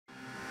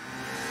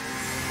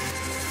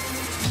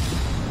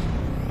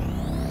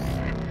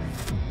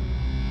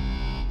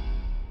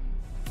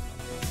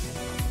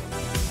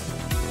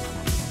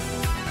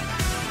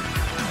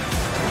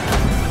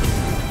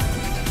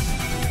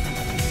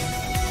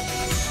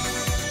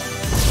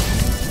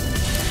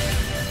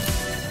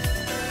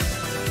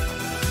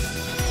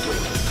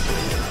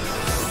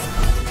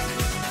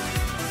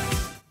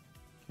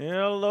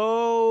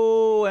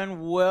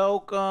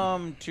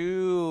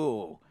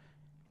to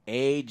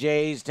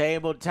AJ's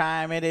Table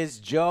Time. It is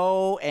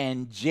Joe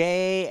and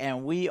Jay,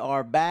 and we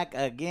are back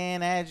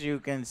again. As you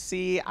can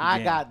see,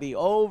 I got the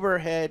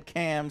overhead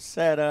cam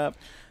set up.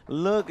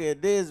 Look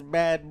at this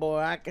bad boy.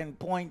 I can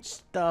point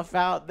stuff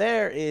out.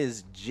 There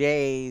is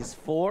Jay's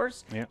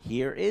force. Yep.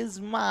 Here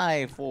is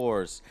my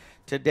force.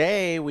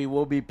 Today, we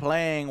will be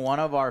playing one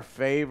of our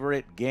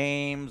favorite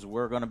games.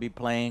 We're going to be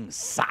playing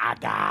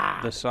Saga.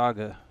 The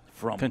saga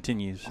from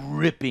continues.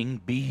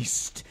 Gripping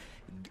Beast.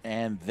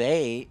 And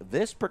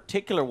this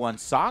particular one,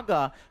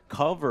 Saga,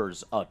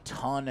 covers a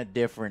ton of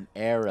different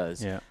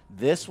eras. Yeah.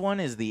 This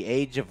one is the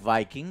Age of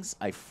Vikings.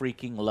 I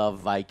freaking love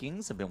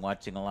Vikings. I've been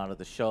watching a lot of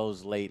the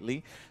shows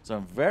lately, so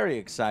I'm very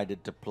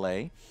excited to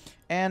play.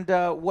 And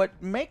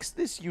what makes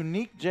this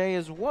unique, Jay,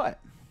 is what?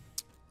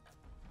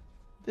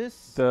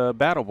 The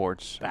battle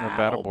boards.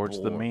 Battle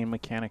The main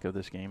mechanic of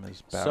this game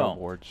is battle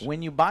boards.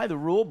 When you buy the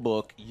rule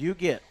book, you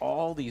get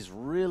all these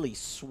really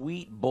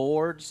sweet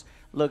boards.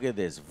 Look at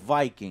this.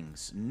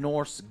 Vikings,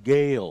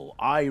 Norse-Gael,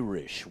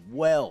 Irish,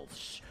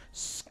 Welsh,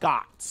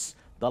 Scots,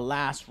 the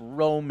last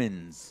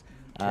Romans,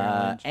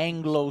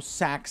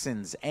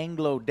 Anglo-Saxons,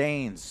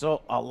 Anglo-Danes.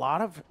 So a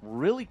lot of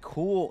really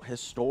cool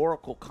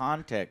historical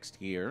context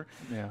here.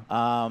 Yeah.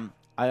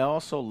 I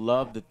also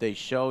love that they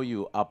show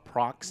you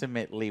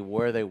approximately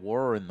where they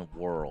were in the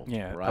world.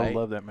 Yeah, right? I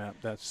love that map.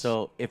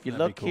 So if you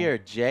look here,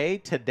 Jay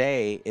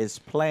today is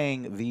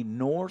playing the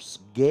Norse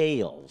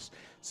Gaels.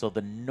 So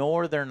the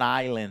Northern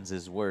Islands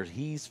is where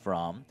he's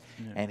from.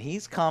 Yeah. And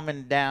he's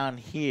coming down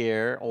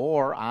here,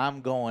 or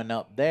I'm going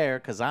up there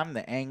because I'm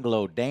the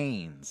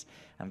Anglo-Danes.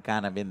 I'm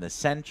kind of in the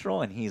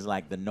central, and he's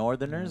like the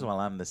Northerners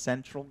while I'm the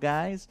central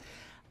guys.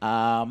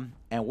 And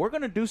we're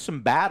going to do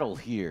some battle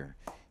here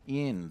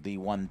in the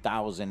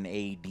 1000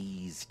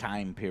 AD's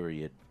time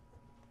period.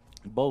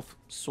 Both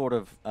sort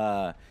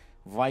of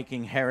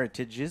Viking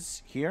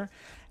heritages here.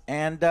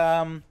 And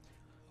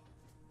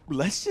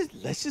let's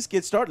just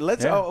get started.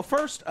 Let's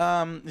first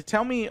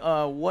tell me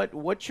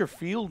what you're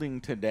fielding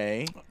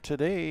today.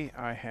 Today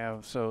I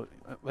have, so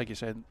like you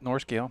said,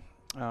 Norse Gael.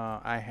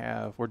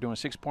 We're doing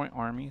 6-point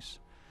armies.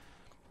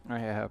 I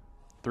have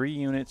 3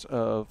 units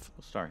of.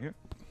 We'll start here.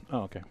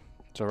 Oh, okay.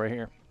 So right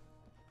here,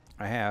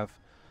 I have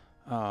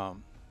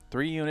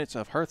 3 units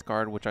of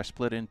Hearthguard, which I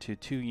split into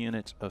 2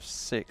 units of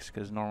 6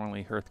 because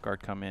normally Hearthguard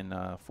come in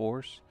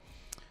 4s.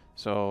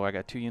 So I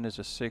got 2 units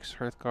of 6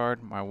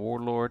 Hearthguard, my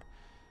Warlord,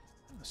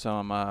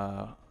 some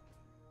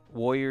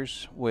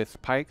warriors with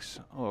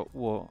pikes.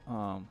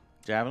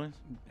 Javelins?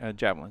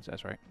 Javelins,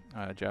 that's right.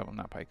 Javelin,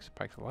 not pikes.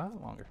 Pikes a lot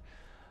longer.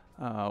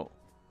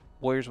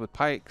 Warriors with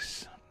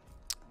pikes,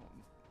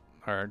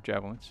 or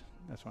javelins.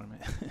 That's what I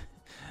meant.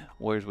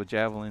 Warriors with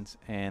javelins,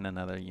 and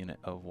another unit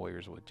of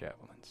warriors with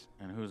javelins.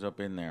 And who's up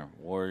in there?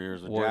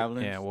 Warriors with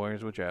javelins? Yeah,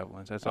 warriors with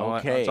javelins. That's all.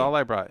 Okay. That's all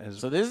I brought.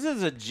 So this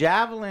is a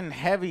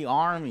javelin-heavy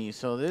army.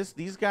 So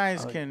these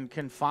guys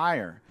can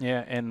fire.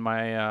 Yeah, and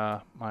my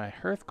my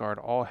Hearthguard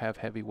all have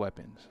heavy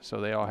weapons. So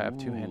they all have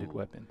 2-handed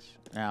weapons.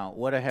 Now,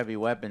 what do heavy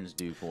weapons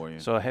do for you?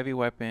 So heavy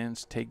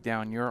weapons take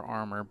down your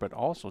armor, but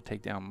also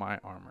take down my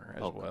armor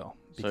as well.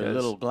 So a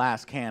little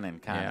glass cannon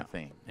kind of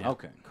thing. Yeah.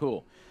 Okay,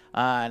 cool.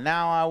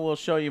 Now I will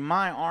show you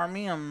my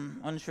army.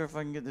 I'm unsure if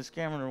I can get this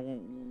camera to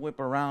whip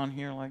around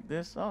here like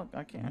this. Oh,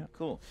 I can. Yeah.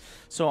 Cool.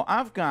 So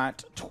I've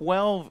got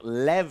 12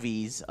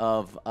 levies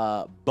of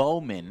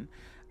bowmen.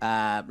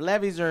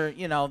 Levies are,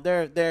 you know,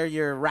 they're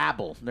your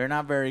rabble. They're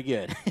not very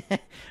good,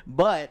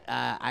 but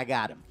I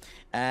got them.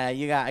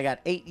 I got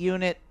 8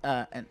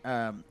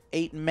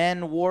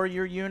 men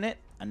warrior unit,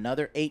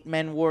 another 8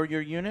 men warrior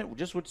unit,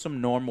 just with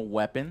some normal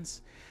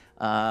weapons.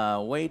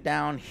 Way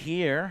down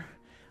here,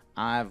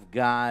 I've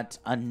got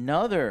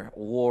another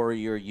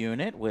warrior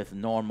unit with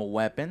normal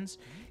weapons.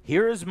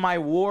 Here is my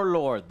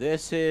warlord.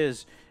 This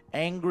is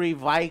Angry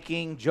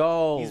Viking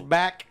Joe. He's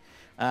back.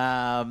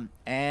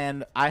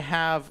 And I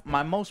have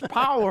my most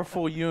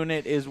powerful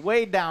unit is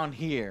way down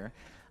here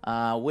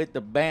with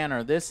the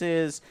banner. This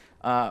is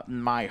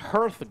my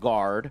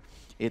Hearthguard.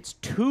 It's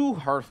 2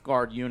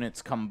 Hearthguard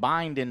units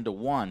combined into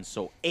one,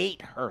 so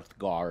 8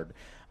 Hearthguard.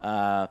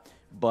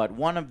 But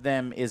one of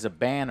them is a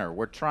banner.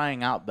 We're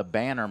trying out the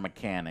banner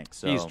mechanic.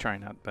 So he's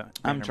trying out the banner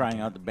I'm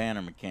trying out the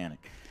banner mechanic.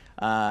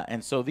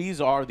 And so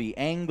these are the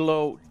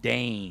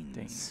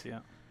Anglo-Danes. Yeah.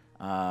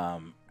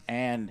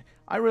 And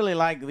I really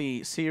like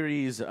the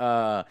series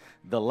The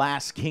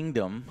Last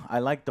Kingdom. I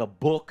like the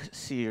book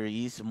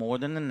series more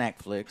than the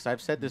Netflix. I've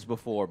said this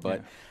before,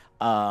 but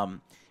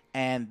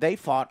and they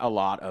fought a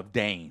lot of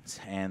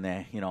Danes,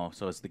 and you know,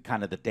 so it's the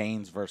kind of the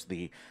Danes versus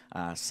the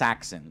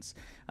Saxons.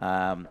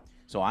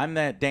 So I'm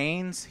the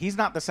Danes. He's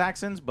not the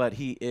Saxons, but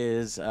he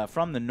is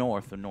from the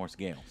north, the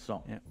Norse-Gaels.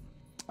 So,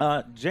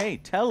 Jay,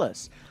 tell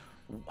us,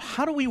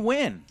 how do we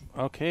win?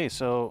 Okay,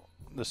 so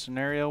the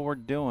scenario we're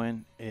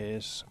doing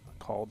is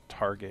called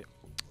Target.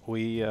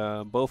 We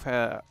both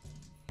have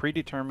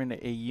predetermined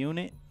a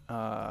unit.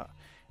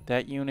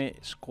 That unit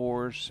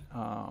scores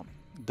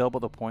double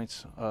the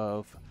points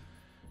of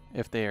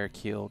if they are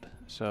killed.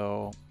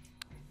 So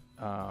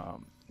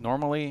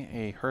normally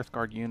a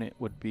Hearthguard unit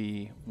would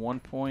be 1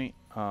 point,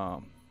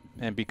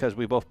 and because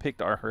we both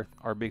picked our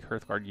big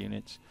Hearthguard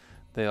units,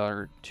 they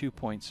are 2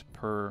 points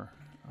per.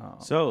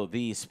 So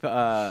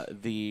I'll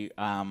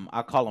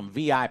call them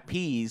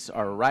VIPs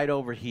are right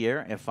over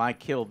here. If I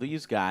kill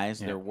these guys,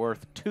 they're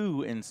worth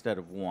 2 instead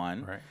of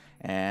 1. Right.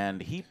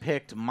 And he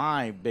picked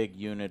my big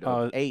unit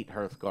of 8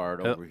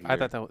 Hearthguard over here. I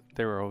thought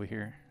they were over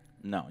here.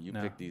 No, you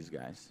picked these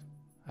guys.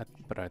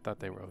 But I thought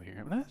they were over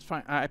here. But that's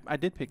fine. I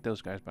did pick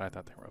those guys, but I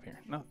thought they were over here.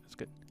 No, that's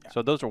good. Yeah.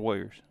 So those are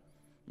warriors.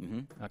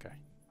 Mm-hmm. Okay.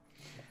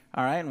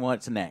 All right, and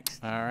what's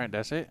next? All right,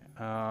 that's it.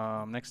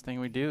 Next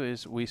thing we do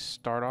is we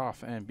start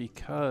off, and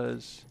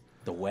because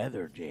the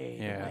weather, Jay.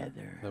 Yeah,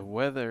 the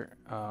weather.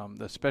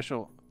 The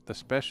special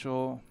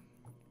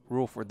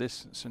rule for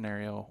this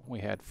scenario, we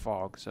had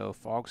fog. So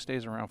fog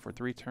stays around for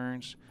 3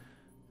 turns.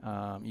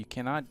 You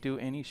cannot do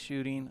any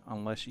shooting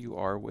unless you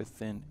are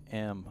within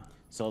M.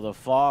 So the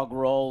fog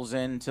rolls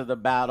into the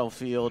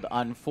battlefield.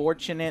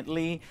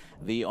 Unfortunately,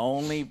 the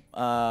only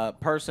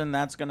person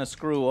that's going to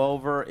screw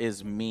over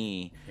is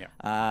me.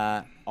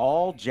 Yeah.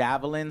 All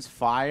javelins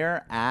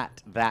fire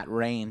at that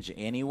range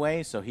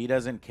anyway, so he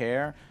doesn't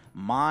care.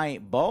 My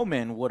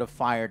bowman would have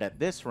fired at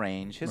this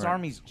range. His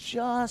army's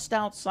just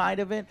outside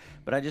of it,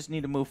 but I just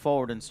need to move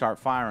forward and start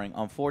firing.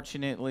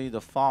 Unfortunately, the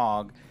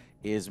fog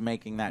is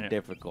making that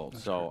difficult,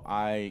 so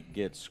I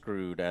get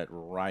screwed at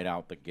right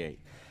out the gate.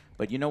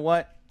 But you know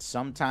what?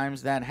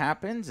 Sometimes that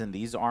happens, and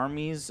these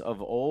armies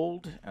of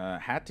old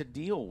had to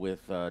deal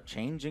with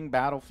changing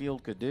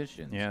battlefield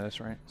conditions. Yeah, that's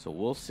right. So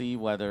we'll see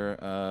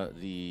whether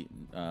the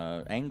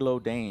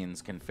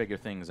Anglo-Danes can figure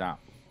things out.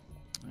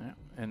 Yeah,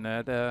 and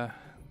that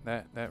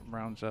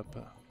rounds up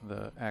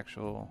the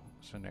actual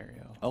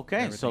scenario.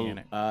 Okay, so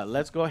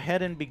let's go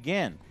ahead and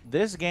begin.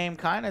 This game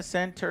kind of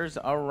centers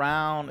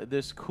around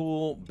this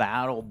cool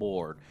battle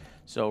board.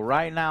 So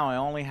right now I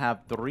only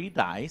have 3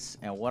 dice,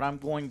 and what I'm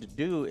going to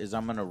do is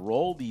I'm going to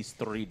roll these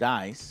 3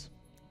 dice,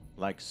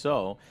 like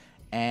so,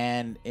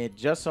 and it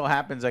just so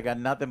happens I got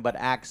nothing but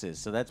axes.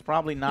 So that's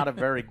probably not a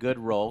very good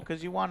roll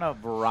because you want a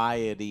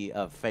variety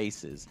of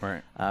faces.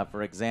 Right.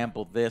 For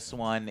example, this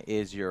one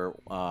is your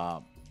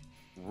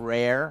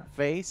rare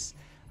face.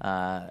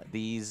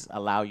 These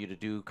allow you to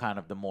do kind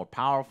of the more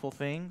powerful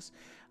things.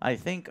 I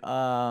think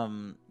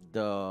let's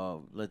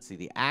see,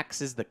 the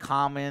axe is the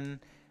common.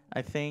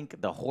 I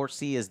think the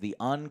horsey is the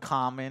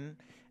uncommon,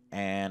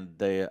 and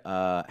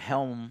the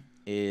helm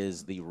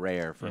is the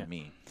rare for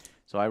me.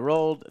 So I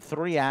rolled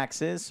 3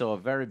 axes, so a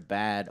very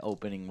bad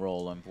opening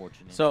roll,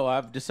 unfortunately. So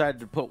I've decided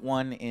to put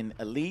one in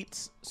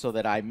elites so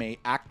that I may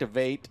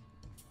activate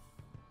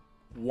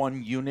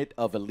 1 unit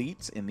of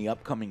elites in the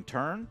upcoming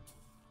turn.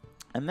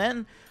 And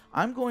then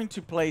I'm going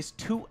to place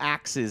 2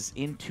 axes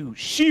into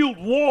Shield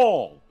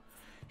Wall.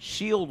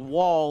 Shield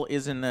Wall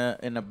is an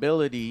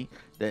ability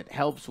that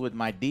helps with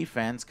my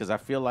defense because I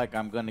feel like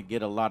I'm going to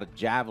get a lot of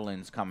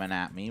javelins coming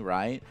at me,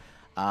 right?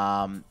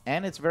 And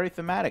it's very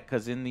thematic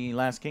because in the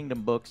Last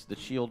Kingdom books, the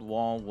Shield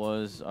Wall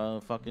was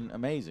fucking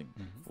amazing.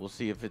 We'll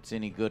see if it's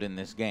any good in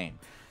this game.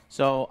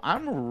 So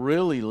I'm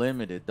really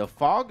limited. The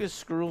fog is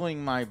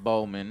screwing my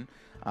bowman.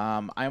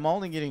 I'm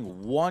only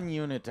getting 1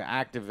 unit to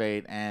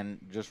activate and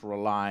just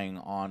relying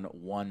on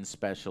 1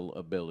 special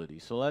ability.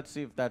 So let's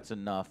see if that's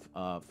enough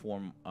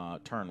for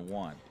turn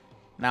 1.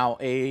 Now,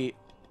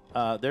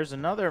 there's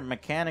another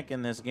mechanic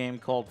in this game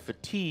called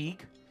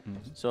fatigue.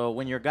 So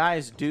when your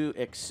guys do,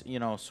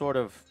 sort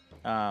of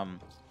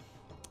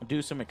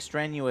do some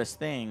extraneous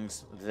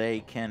things, they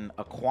can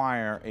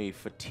acquire a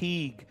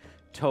fatigue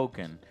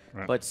token.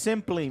 Right. But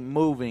simply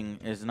moving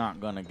is not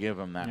going to give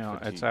them that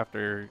fatigue. It's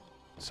after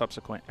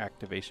subsequent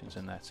activations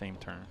in that same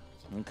turn.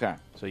 Okay.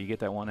 So you get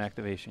that 1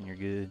 activation, you're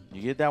good.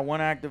 You get that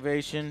 1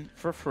 activation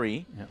for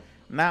free. Yep.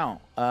 Now,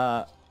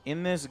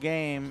 in this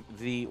game,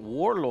 the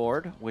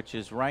Warlord, which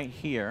is right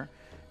here,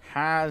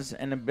 has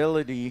an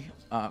ability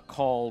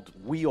called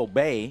We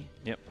Obey.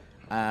 Yep.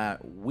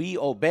 We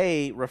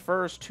Obey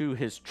refers to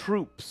his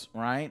troops,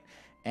 right?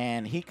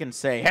 And he can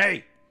say,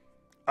 "Hey,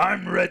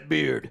 I'm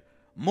Redbeard.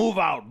 Move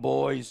out,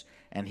 boys."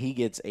 And they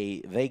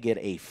get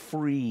a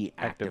free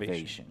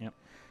activation. Yep.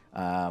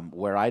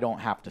 Where I don't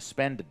have to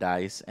spend a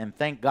dice, and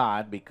thank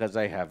God because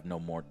I have no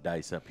more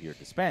dice up here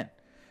to spend.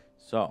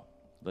 So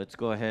let's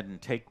go ahead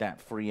and take that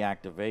free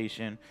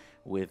activation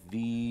with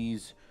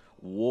these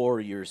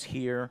warriors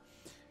here.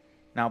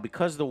 Now,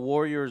 because the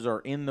warriors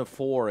are in the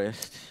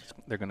forest,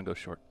 they're going to go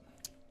short.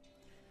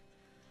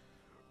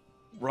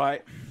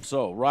 Right.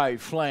 So right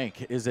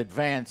flank is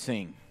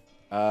advancing.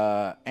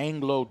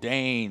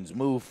 Anglo-Danes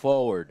move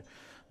forward.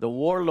 The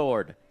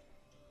Warlord,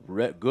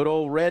 good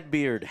old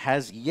Redbeard,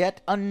 has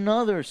yet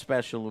another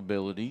special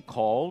ability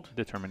called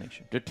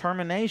Determination.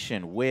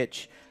 Determination,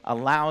 which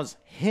allows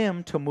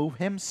him to move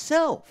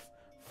himself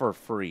for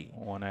free.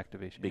 1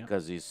 activation.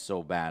 Because he's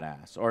so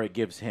badass. Or it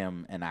gives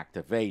him an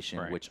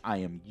activation, which I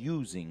am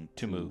using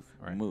to move.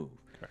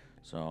 Correct.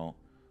 So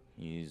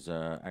he's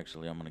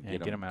actually, I'm going to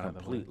get him out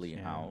completely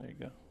out. There you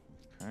go.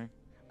 Okay.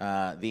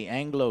 The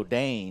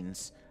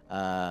Anglo-Danes,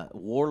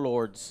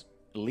 warlords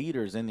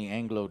leaders in the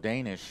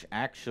Anglo-Danish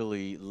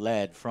actually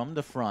led from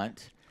the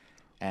front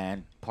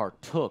and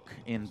partook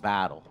in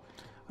battle.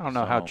 I don't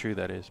know how true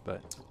that is,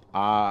 but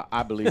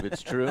I believe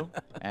it's true,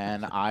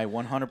 and I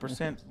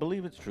 100%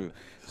 believe it's true.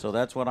 So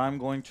that's what I'm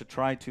going to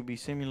try to be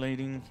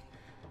simulating,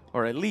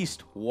 or at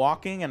least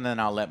walking, and then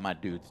I'll let my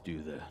dudes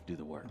do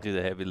the work. Do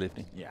the heavy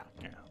lifting. Yeah.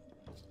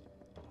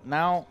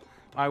 Now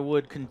I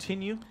would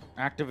continue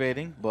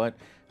activating, but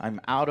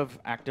I'm out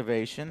of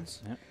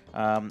activations.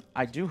 Yep.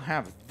 I do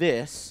have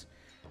this,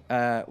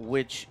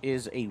 which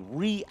is a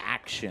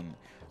reaction.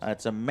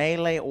 It's a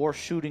melee or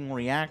shooting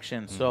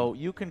reaction, so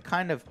you can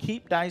kind of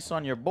keep dice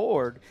on your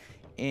board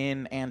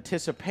in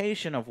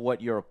anticipation of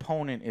what your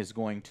opponent is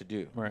going to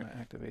do. We're going to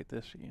activate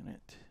this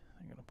unit.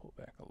 I'm going to pull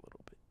back a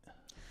little bit.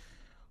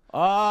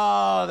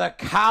 Oh, the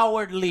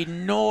cowardly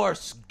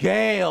Norse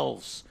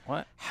Gaels.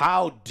 What?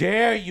 How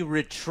dare you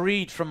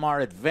retreat from our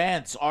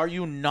advance? Are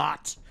you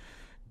not?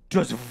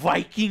 Does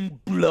Viking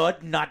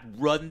blood not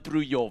run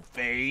through your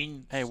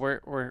veins? Hey,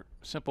 we're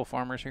simple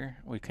farmers here.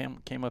 We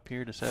came up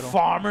here to settle.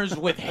 Farmers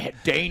with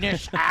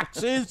Danish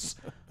axes?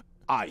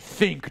 I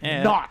think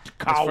not,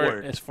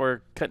 coward. It's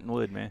for cutting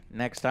wood, man.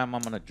 Next time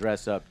I'm going to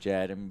dress up,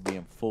 Chad. I'm going to be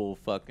in full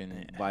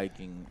fucking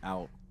Viking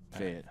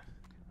outfit.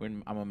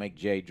 I'm going to make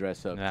Jay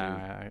dress up, too.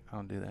 I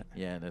don't do that.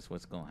 Yeah, that's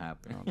what's going to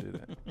happen. I don't do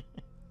that.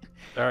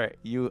 All right.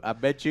 I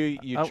bet you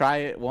try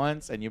it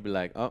once, and you'll be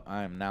like, oh,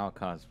 I am now a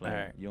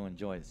cosplayer. Right. You'll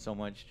enjoy it so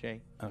much,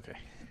 Jay. Okay.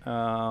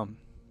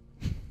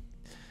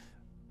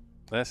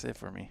 That's it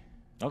for me.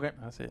 Okay.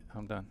 That's it.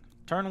 I'm done.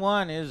 Turn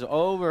 1 is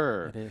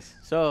over. It is.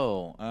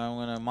 So I'm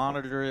going to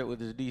monitor it with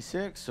this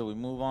D6, so we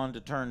move on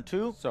to turn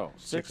 2. So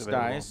 6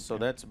 dice, so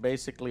that's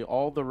basically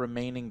all the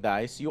remaining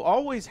dice. You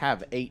always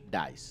have 8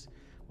 dice.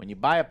 When you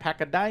buy a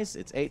pack of dice,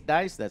 it's 8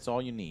 dice. That's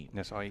all you need.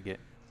 That's all you get.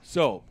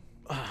 So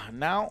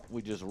now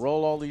we just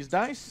roll all these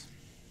dice,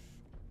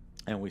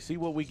 and we see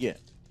what we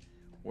get.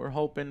 We're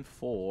hoping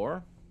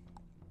for...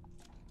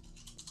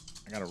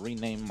 I got to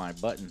rename my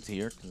buttons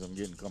here because I'm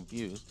getting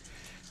confused.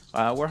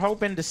 We're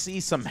hoping to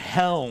see some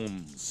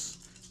helms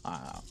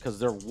because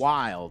they're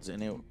wilds.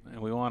 And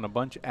we want a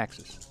bunch of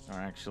axes. Or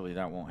actually,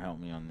 that won't help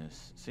me on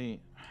this. See,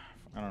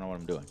 I don't know what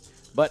I'm doing.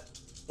 But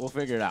we'll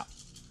figure it out.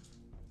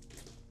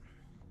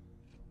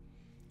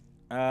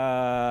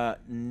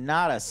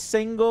 Not a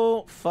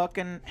single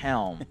fucking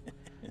helm.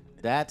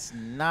 That's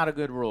not a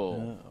good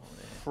roll. Oh,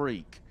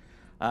 freak.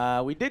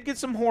 We did get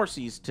some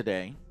horsies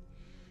today.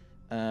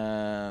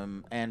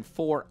 And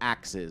 4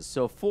 axes.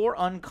 So 4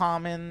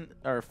 commons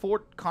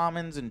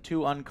and 2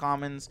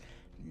 uncommons.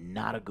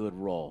 Not a good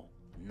roll.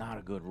 Not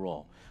a good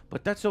roll.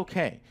 But that's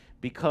okay.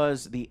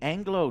 Because the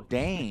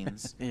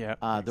Anglo-Danes,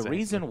 the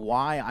reason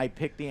why I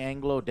picked the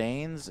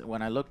Anglo-Danes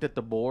when I looked at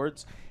the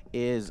boards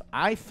is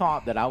I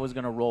thought that I was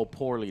going to roll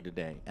poorly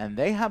today. And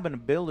they have an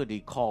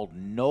ability called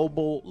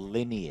Noble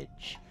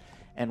Lineage.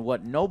 And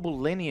what Noble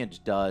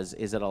Lineage does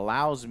is it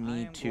allows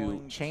me to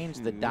change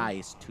the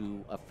dice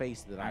to a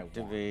face that I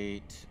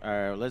activate.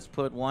 Let's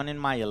put 1 in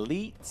my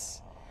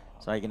elites.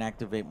 So I can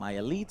activate my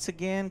elites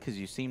again because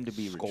you seem to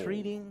be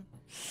retreating.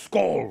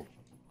 Skull!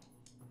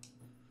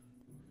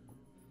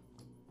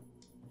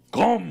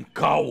 Come,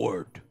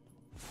 coward!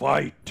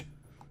 Fight!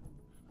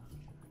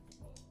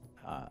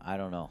 I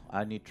don't know.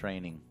 I need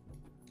training.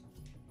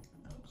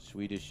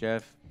 Swedish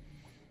chef.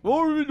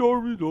 Dorby,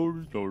 dorby,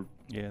 dorby, dorby.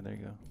 Yeah, there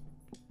you go.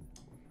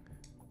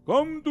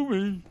 Come to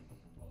me.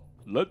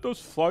 Let us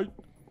fight.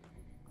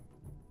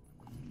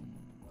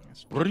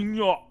 Bring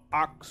your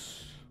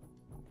axe.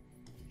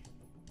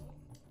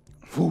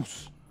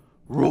 Foos.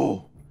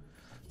 Row.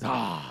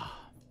 Ah.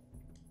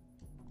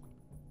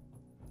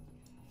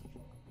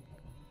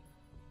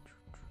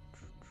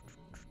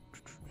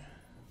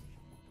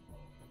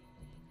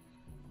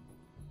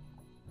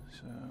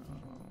 So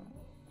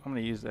I'm going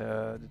to use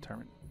the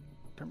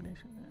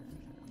determination.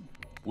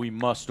 We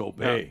must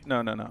obey. No.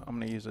 I'm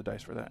going to use the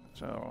dice for that.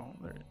 So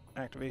their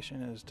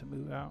activation is to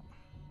move out.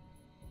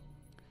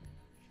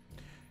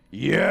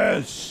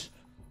 Yes,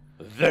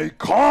 they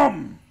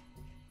come.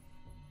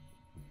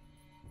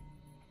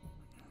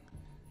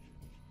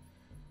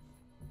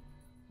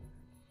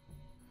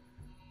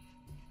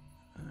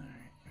 All right.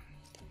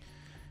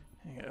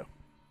 There you go.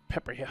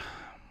 Pepper you.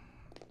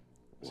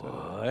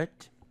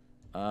 What?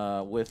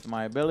 With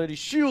my ability,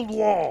 shield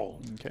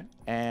wall. Okay.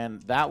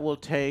 And that will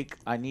take,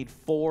 I need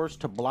 4s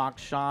to block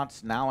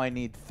shots. Now I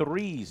need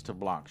 3s to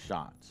block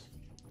shots.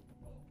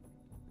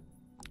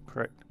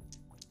 Correct.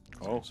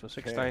 Oh, so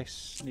 6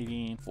 dice,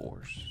 needing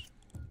 4s.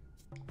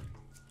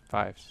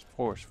 5s.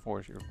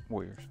 4s, your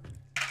warriors.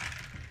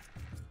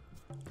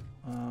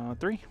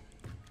 3.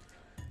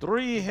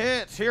 3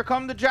 hits. Here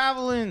come the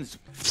javelins.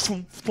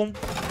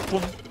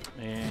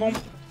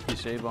 And you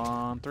save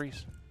on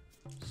 3s.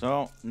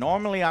 So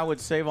normally I would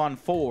save on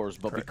 4s,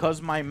 but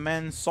because my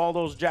men saw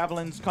those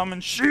javelins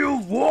coming,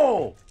 shield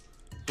wall.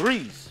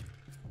 3s.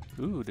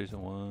 Ooh, there's a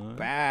 1.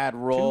 Bad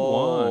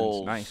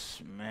rolls. 2 1s.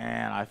 Nice.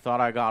 Man, I thought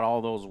I got all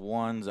those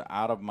 1s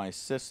out of my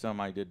system.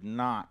 I did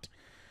not.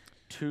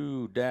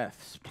 2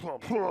 deaths.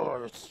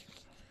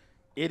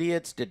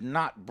 idiots did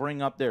not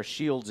bring up their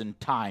shields in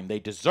time. They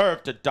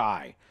deserve to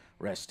die.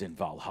 Rest in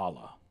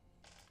Valhalla.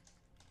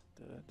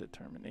 The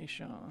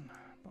determination.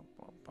 Bum,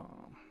 bum,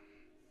 bum.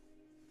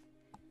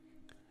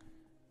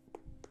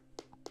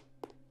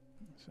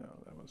 So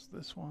that was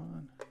this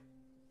one.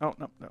 Oh,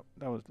 no,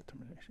 that was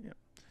determination. Yep.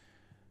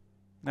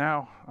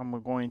 Now I'm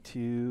going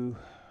to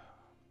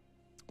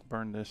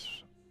burn this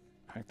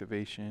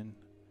activation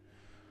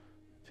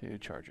to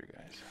charge your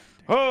guys.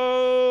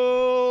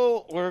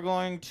 Oh, we're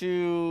going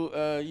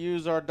to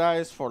use our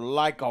dice for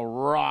like a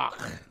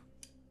rock.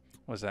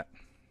 What's that?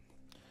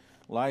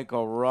 Like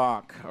a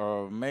rock.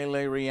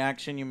 Melee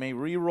reaction. You may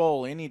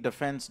re-roll any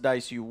defense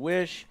dice you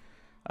wish.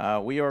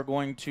 We are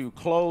going to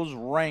close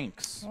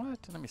ranks. What?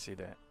 Let me see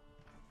that.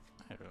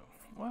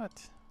 What?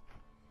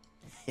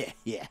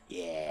 Yeah.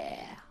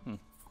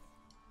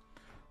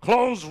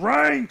 Close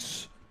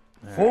ranks.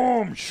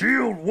 Form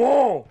shield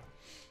wall.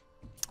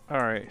 All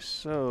right,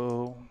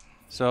 so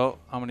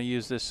I'm gonna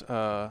use this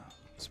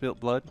spilt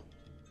blood.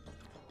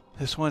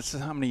 This one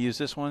says, I'm gonna use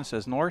this one. It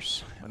says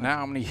Norse.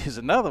 Now I'm gonna use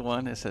another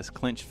one. It says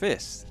clenched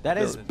fist. That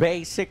is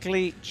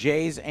basically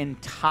Jay's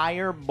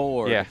entire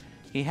board. Yeah.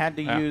 He had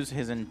to use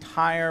his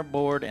entire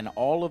board and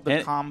all of the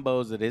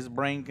combos that his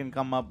brain can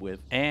come up with.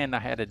 And I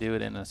had to do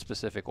it in a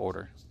specific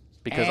order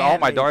because all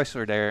my dice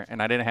were there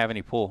and I didn't have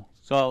any pull.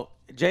 So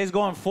Jay's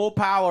going full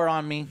power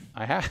on me.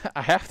 I have to.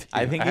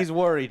 I think he's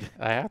worried.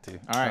 I have to.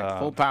 All right,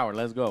 full power.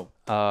 Let's go.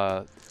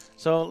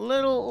 So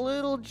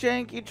little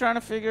janky trying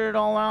to figure it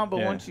all out, but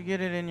once you get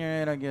it in your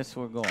head, I guess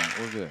we're going.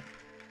 We're good.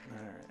 All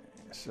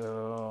right.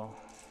 So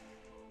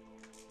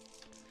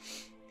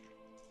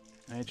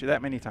I hit you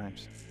that many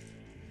times.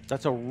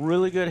 That's a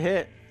really good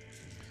hit.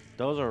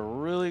 Those are a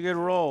really good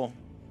roll.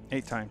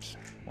 8 times.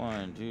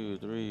 1, 2,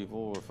 3,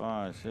 4,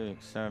 5,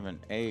 6, 7,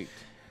 8.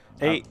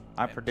 8.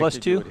 I predicted plus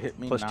 2. you would hit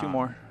me plus 2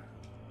 more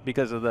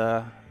because of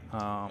the.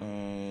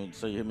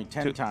 So you hit me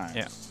 10 times.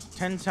 Yeah.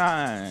 10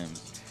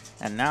 times.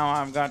 And now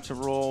I've got to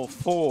roll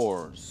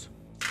 4s.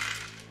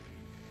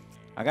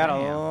 I got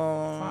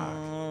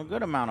a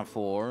good amount of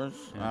 4s.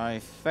 Yeah. I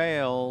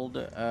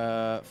failed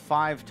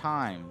 5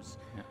 times.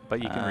 Yeah.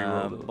 But you can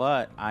re-roll those.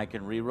 But I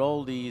can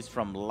re-roll these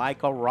from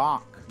like a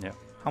rock. Yeah.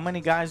 How many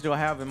guys do I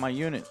have in my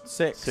unit?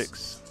 6.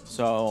 6.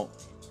 So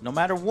no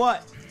matter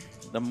what,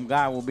 the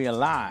guy will be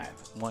alive.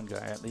 One guy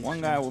at least.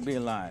 One guy will be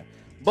alive.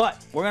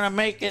 But we're going to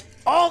make it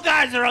all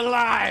guys are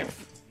alive.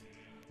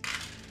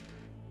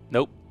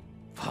 Nope.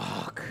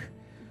 Fuck.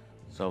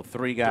 So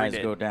 3 guys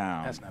go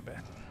down. That's not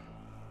bad.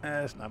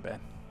 That's not bad.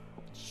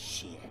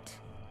 Shit.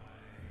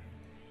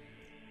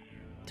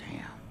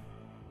 Damn.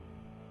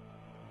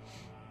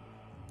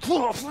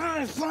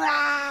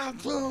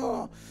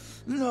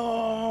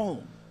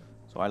 No.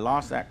 So I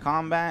lost that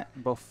combat.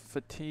 Both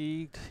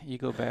fatigued. You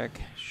go back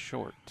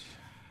short.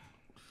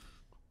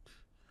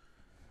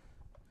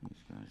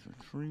 These guys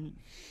retreat.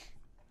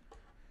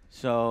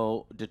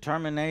 So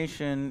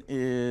determination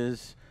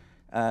is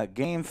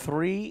gain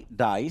 3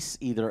 dice,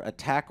 either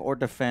attack or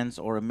defense,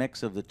 or a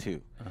mix of the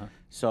two.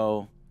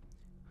 So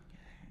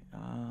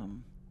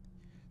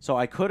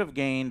I could have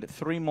gained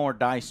 3 more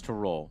dice to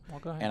roll,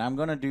 and I'm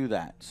going to do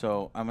that.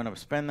 So I'm going to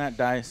spend that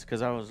dice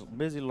because I was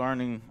busy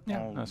learning.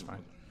 Yeah, that's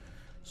fine.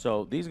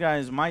 So these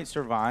guys might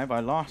survive. I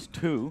lost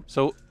 2.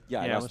 So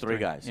I lost 3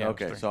 guys. Yeah,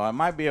 okay, so I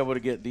might be able to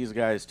get these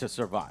guys to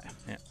survive.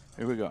 Yeah.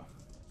 Here we go.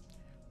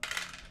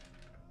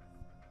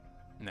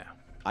 No.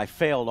 I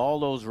failed all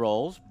those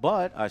rolls,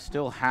 but I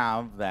still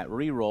have that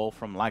re-roll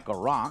from like a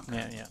rock.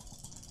 Yeah.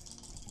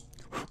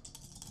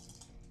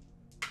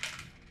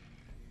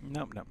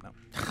 Nope.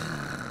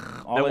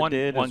 All it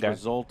did is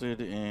resulted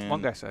in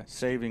one guy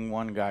saving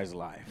one guy's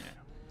life. Yeah,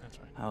 that's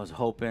right. I was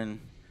hoping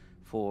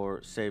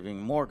for saving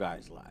more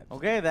guys' lives.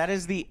 Okay, that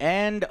is the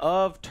end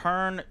of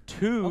turn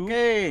 2.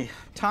 Okay,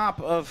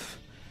 top of,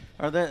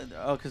 so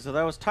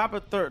that was top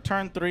of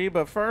turn 3,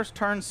 but first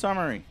turn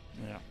summary.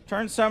 Yeah.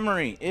 Turn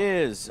summary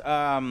is,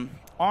 on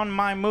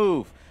my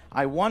move,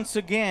 I once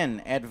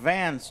again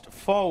advanced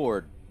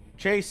forward,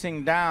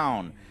 chasing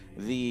down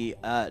the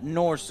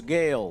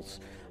Norse-Gaels.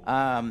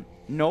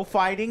 No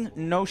fighting,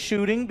 no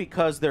shooting,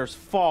 because there's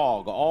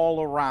fog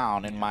all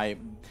around. And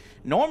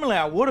normally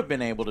I would have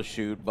been able to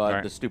shoot,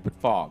 but the stupid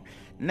fog.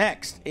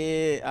 Next,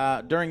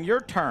 during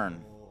your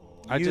turn,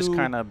 I just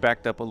kind of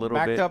backed up a little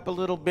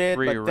bit,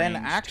 but then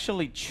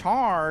actually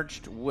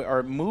charged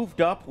or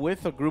moved up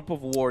with a group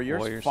of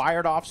warriors.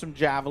 Fired off some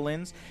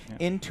javelins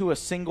into a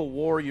single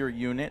warrior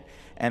unit,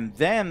 and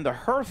then the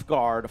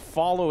Hearthguard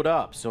followed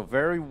up. So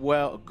very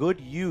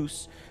good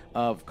use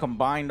of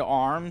combined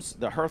arms.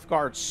 The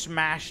Hearthguard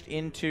smashed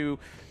into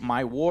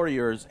my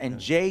warriors, and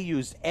Jay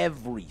used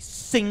every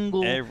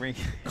single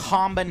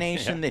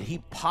combination that he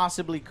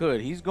possibly could.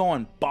 He's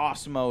going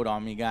boss mode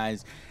on me,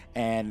 guys.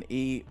 And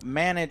he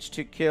managed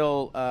to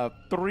kill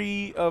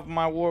 3 of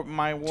my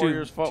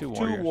warriors.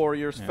 Two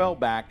warriors fell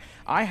back.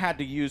 I had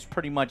to use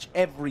pretty much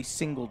every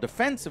single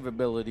defensive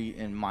ability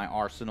in my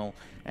arsenal,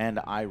 and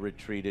I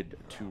retreated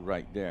to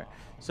right there.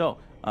 So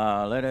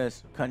let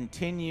us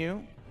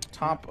continue.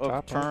 Top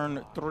of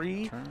turn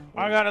 3.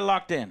 I got it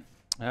locked in.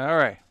 All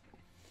right.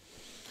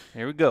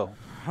 Here we go.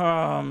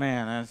 Oh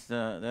man,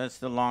 that's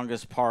the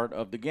longest part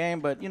of the game.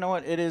 But you know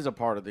what? It is a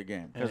part of the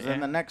game because then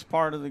the next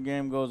part of the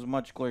game goes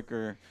much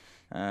quicker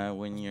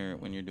when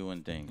you're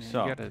doing things.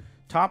 So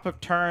top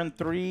of turn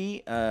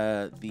 3,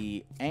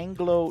 the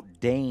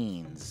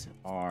Anglo-Danes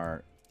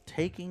are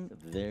taking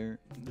the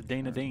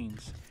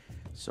Danes.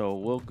 So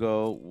we'll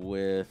go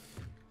with.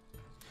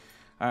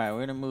 All right,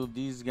 we're gonna move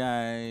these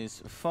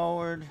guys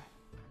forward.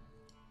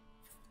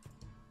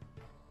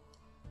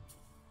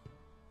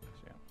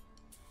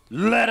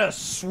 Let us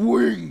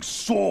swing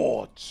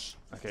swords.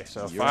 Okay,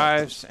 so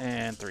 5s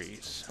and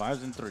 3s.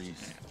 5s and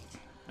 3s.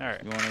 All right.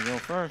 You want to go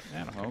first?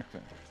 Yeah, okay.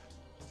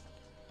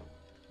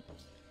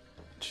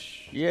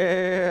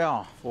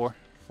 Yeah. 4.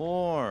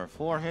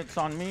 4 hits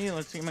on me.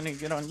 Let's see how many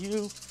get on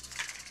you.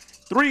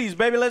 3s,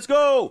 baby. Let's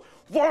go.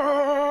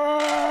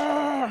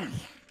 Oh,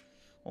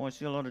 I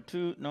see a lot of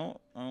 2. No,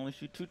 I only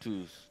see 2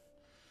 2s.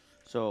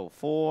 So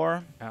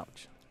 4.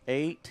 Ouch.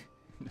 8.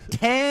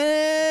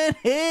 10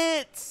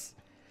 hits.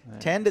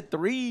 10 to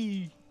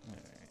 3. All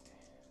right.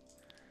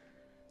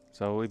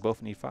 So we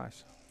both need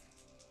 5s.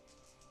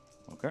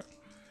 Okay.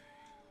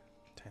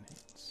 10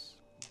 hits.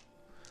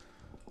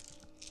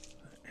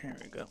 Here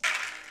we go.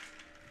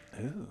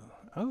 Ooh.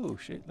 Oh,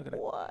 shit. Look at that.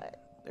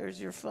 What?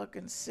 There's your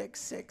fucking 6,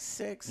 6,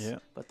 6. Yeah.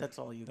 But that's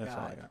all you That's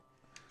got. all I got.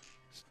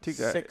 2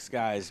 guys. 6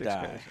 guys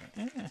die.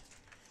 Yeah.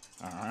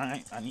 All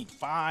right. I need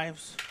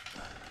 5s.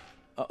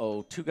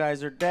 Uh-oh. 2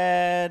 guys are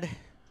dead.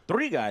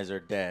 3 guys are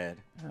dead.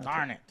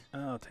 Darn it.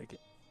 I'll take it.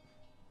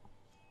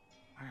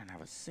 I don't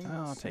have a single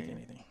I'll save. take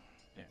anything.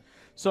 Yeah.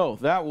 So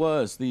that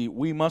was the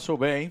We Must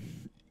Obey.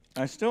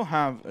 I still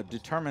have a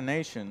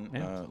determination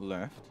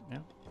left. Yeah.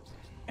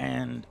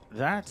 And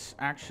that's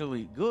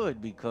actually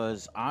good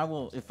because I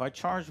will, if I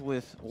charge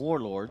with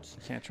warlords.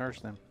 You can't charge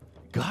them.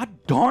 God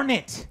darn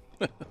it!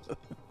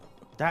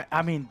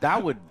 That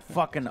would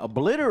fucking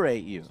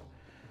obliterate you.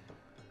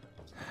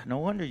 No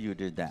wonder you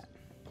did that.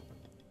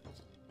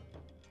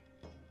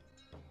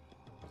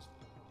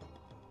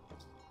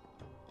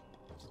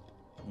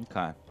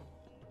 Okay.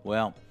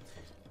 Well,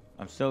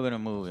 I'm still going to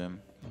move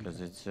him because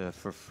it's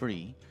for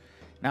free.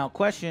 Now,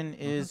 question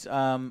is,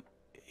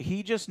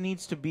 he just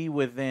needs to be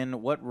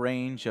within what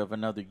range of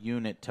another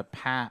unit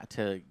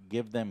to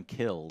give them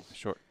kills?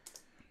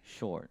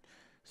 Short.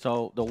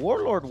 So the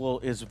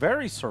Warlord is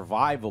very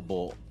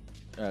survivable,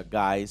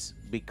 guys,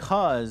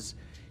 because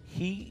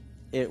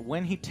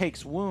when he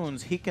takes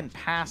wounds, he can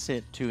pass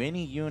it to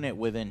any unit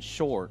within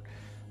short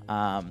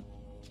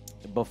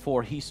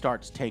before he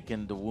starts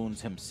taking the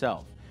wounds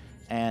himself.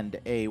 And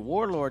a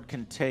Warlord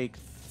can take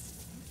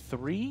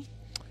 3?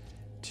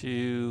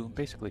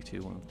 Basically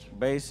 2 wounds.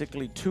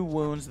 Basically 2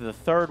 wounds. The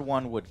third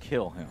one would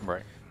kill him.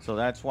 Right. So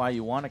that's why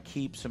you want to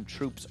keep some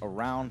troops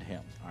around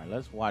him. All right,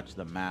 let's watch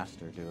the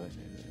master do it.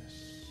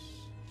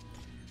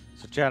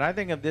 So, Chad, I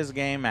think of this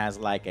game as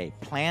like a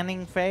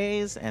planning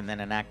phase and then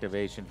an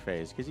activation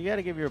phase. Because you got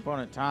to give your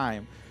opponent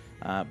time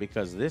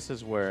because this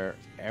is where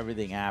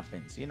everything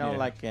happens. You know,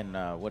 like in,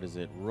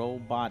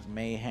 Robot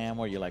Mayhem,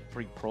 where you like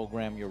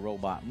pre-program your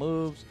robot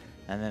moves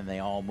and then they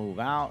all move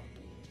out.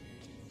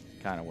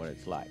 Kind of what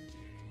it's like.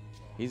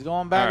 He's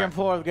going back and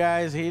forth,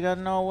 guys. He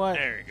doesn't know what.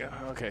 There you go.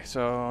 Okay,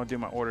 so I'll do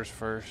my orders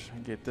first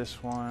and get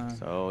this one.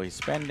 So he's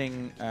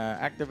spending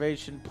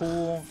activation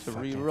pool to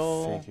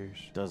re-roll. Figures.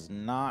 Does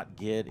not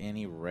get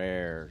any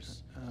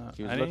rares. I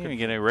didn't even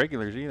get any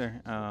regulars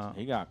either.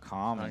 He got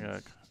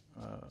commons.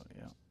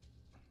 Yeah.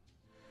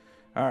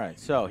 All right,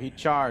 so he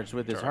charged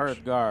with his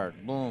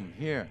Hearthguard. Boom,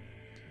 here.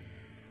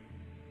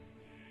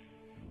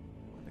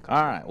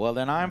 All right, well,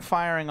 then I'm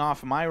firing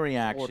off my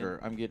reaction.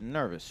 I'm getting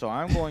nervous. So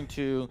I'm going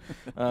to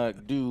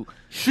do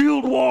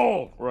Shield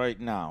Wall right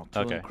now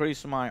to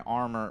increase my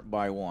armor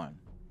by 1.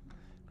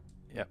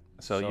 Yep.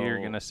 So you're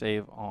going to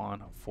save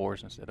on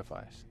 4s instead of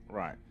 5s.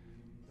 Right.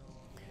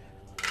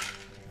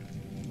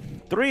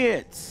 3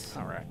 hits.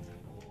 All right.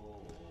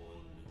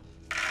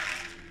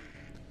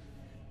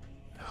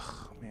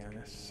 Oh, man,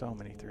 there's so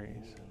many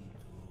 3s.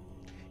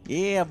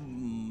 Yeah,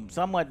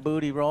 somewhat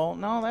booty roll.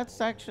 No, that's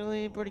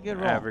actually a pretty good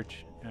roll.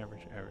 Average.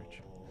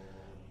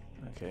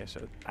 Okay,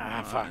 so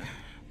fuck.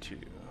 2,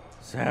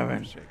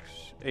 7, 6,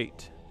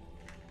 8.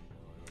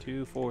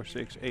 2, 4,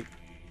 6, 8.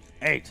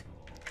 8.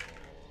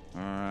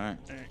 All right.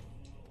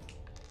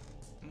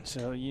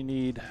 So you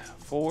need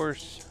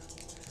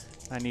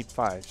 4s. I need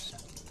 5s.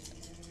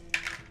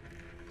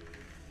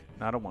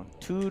 Not a 1.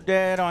 2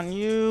 dead on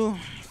you.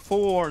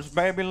 4s,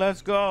 baby.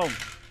 Let's go.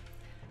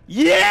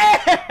 Yeah!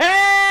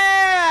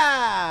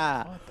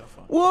 What the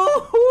fuck?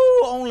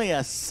 Woohoo! Only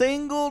a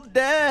single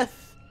death.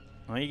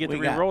 Well, you get to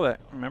re-roll that,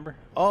 remember?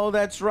 Oh,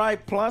 that's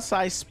right. Plus,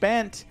 I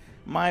spent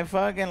my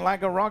fucking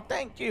like a rock.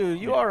 Thank you.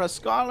 You are a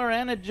scholar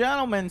and a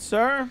gentleman,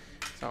 sir.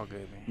 It's all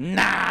good, man.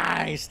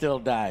 Nah, he still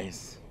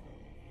dies.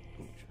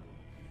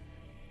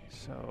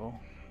 So,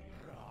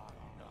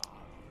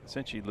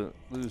 since you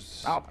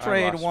lose... I'll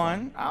trade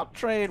one. I'll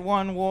trade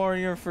 1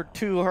 warrior for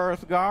 2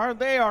 Hearthguard.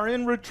 They are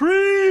in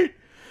retreat.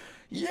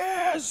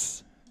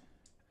 Yes!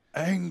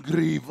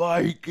 Angry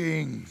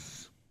Vikings.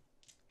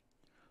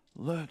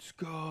 Let's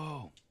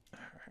go.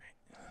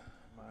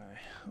 My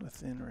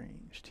within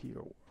range to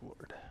your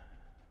warlord,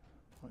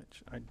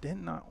 which I did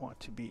not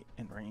want to be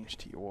in range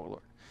to your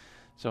warlord.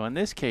 So in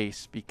this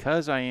case,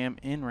 because I am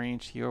in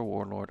range to your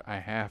warlord, I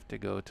have to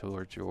go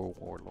towards your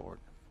warlord.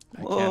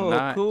 I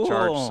cannot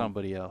charge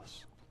somebody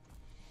else.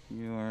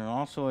 You are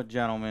also a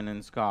gentleman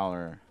and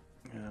scholar.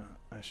 Yeah,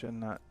 I should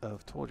not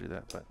have told you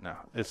that, but no.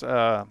 It's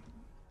no,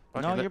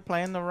 you're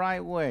playing the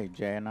right way,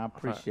 Jay, and I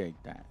appreciate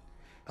that.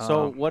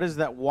 So what is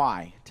that?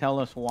 Why? Tell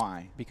us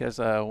why. Because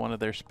one of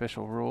their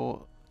special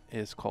rule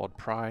is called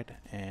pride,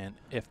 and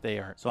if they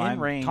are in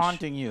range,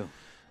 taunting you.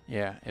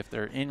 Yeah, if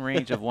they're in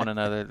range of one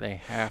another,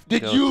 they have to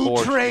go Did you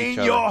towards train each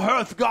other. your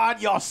hearth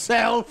god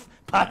yourself?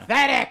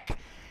 Pathetic.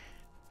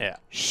 Yeah.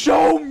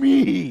 Show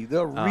me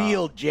the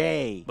real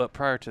Jay. But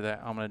prior to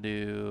that, I'm going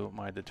to do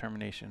my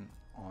determination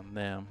on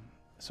them,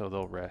 so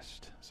they'll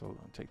rest. So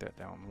I'll take that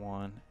down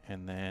 1,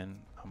 and then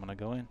I'm going to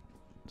go in.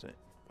 That's it.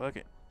 Fuck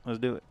it. Let's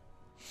do it.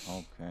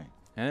 Okay.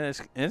 And it's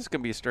going to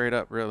be straight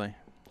up, really.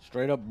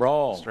 Straight up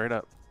brawl. Straight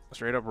up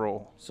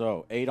roll.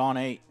 So 8 on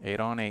 8. 8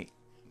 on 8.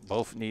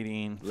 Both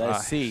needing 5.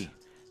 Let's see.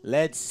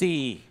 Let's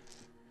see.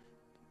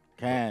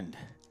 Can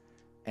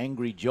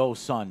Angry Joe's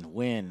son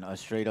win a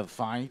straight up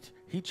fight?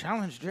 He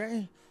challenged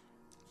Jay.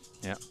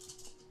 Yeah.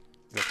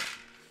 Go.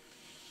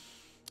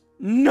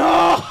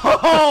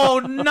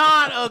 No,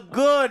 not a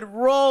good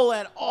roll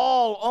at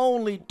all.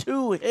 Only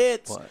 2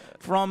 hits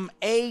from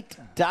 8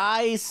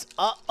 dice.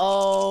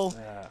 Uh-oh.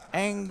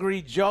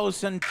 Angry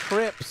Joson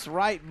trips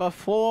right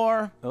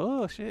before.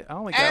 Oh, shit. I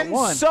only got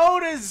 1. And so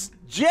does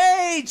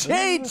Jay.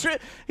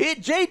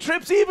 Jay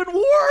trips even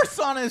worse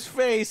on his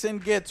face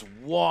and gets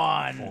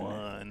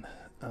 1.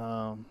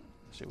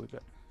 Shit, we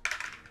got.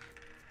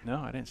 No,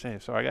 I didn't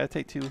save. So I got to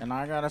take 2. And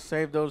I got to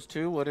save those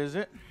 2. What is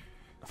it?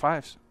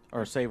 5s.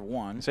 Or save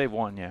 1. Save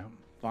 1, yeah.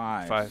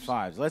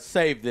 5s. Let's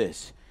save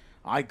this.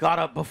 I got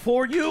up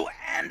before you,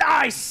 and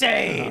I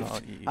saved.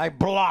 Oh, I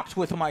blocked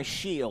with my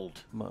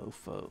shield.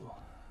 Mofo.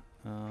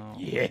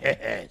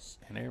 Yes.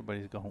 And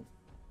everybody's gone.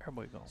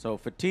 Everybody's gone. So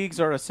fatigues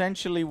are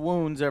essentially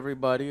wounds,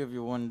 everybody, if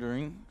you're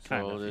wondering.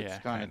 So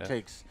it kind of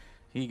takes.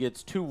 He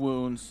gets 2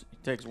 wounds. He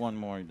takes 1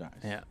 more. He dies.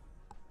 Yeah.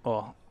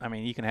 Well, I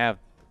mean, you can have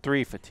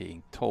 3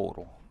 fatigue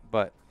total,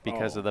 but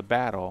because of the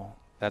battle,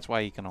 that's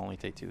why you can only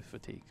take 2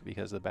 fatigue.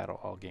 Because of the battle,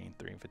 I'll gain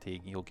 3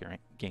 fatigue. You'll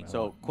gain.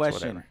 So,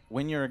 question: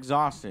 when you're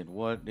exhausted,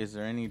 what is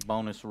there any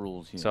bonus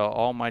rules here? So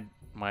all my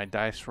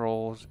dice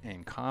rolls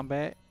in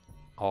combat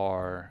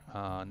are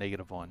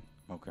 -1.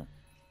 Okay.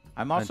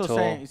 I'm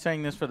also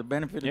saying this for the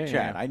benefit of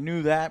chat. I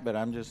knew that, but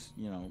I'm just,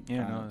 Yeah,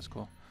 no, that's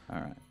cool. All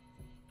right.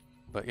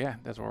 But yeah,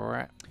 that's where we're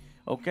at.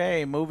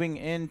 Okay, moving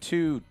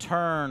into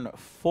turn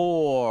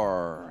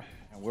 4.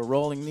 And we're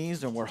rolling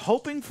these, and we're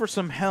hoping for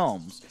some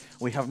helms.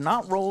 We have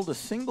not rolled a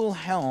single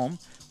helm.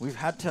 We've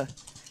had to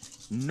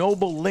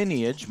noble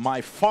lineage.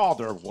 My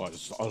father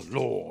was a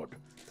lord.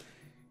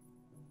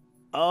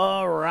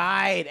 All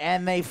right,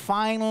 and they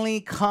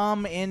finally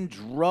come in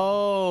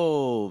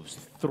droves.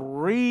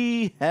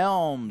 3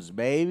 helms,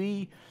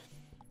 baby.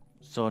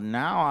 So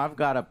now I've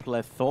got a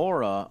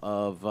plethora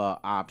of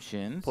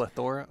options.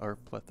 Plethora or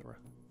plethora?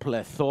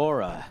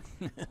 Plethora.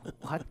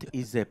 What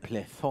is a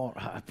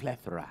plethora? A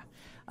plethora.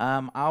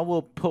 I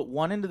will put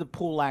 1 into the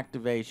pool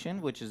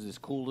activation, which is this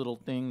cool little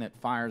thing that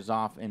fires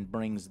off and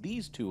brings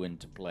these 2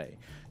 into play.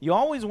 You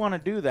always want to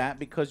do that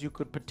because you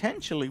could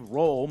potentially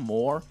roll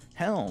more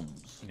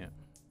helms. Yeah.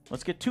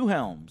 Let's get 2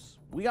 helms.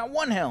 We got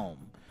 1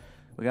 helm.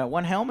 We got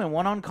 1 helm and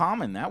 1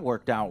 uncommon. That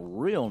worked out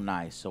real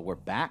nice. So we're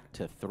back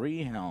to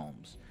 3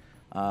 helms.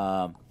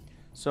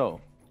 So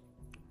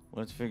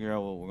let's figure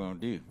out what we're going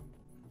to do.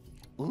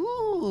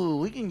 Ooh,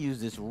 we can use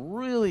this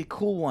really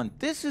cool one.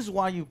 This is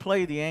why you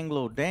play the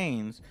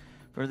Anglo-Danes,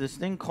 for this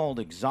thing called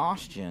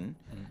exhaustion.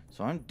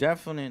 So I'm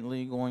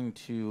definitely going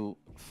to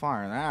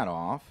fire that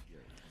off.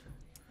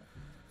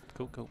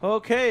 Cool.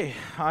 Okay,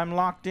 I'm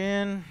locked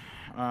in.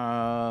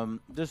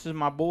 This is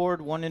my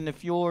board. 1 in the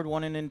fjord,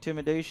 1 in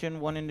intimidation,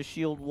 1 in the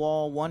shield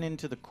wall, 1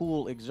 into the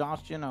cool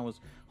exhaustion. I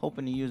was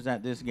hoping to use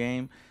that this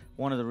game.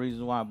 One of the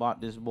reasons why I bought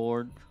this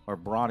board, or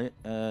brought it.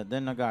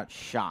 Then I got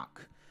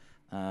shock.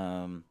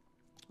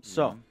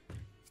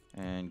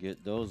 And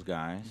get those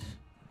guys.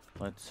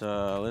 Let's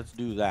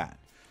do that.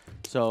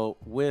 So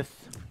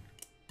with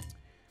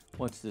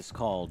what's this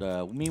called?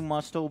 We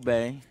must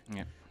obey.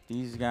 Yeah.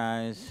 These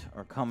guys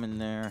are coming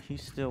there.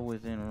 He's still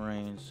within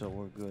range, so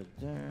we're good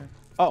there.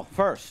 Oh,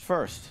 first,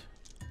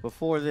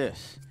 before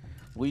this,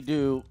 we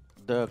do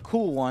the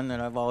cool one that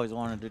I've always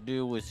wanted to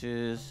do, which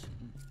is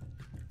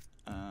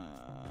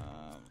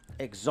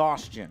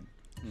exhaustion.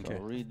 Okay.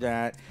 So read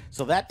that.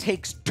 So that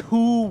takes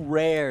 2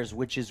 rares,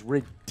 which is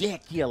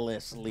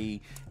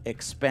ridiculously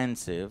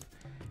expensive.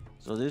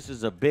 So this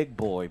is a big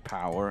boy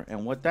power.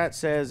 And what that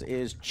says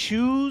is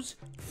choose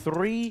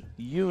 3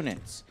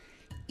 units.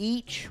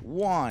 Each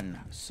one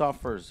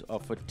suffers a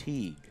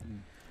fatigue.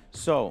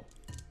 So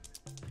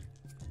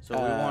So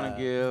we want to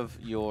give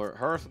your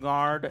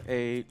Hearthguard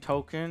a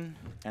token,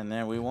 and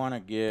then we want to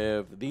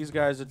give these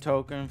guys a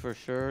token for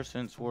sure,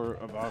 since we're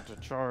about to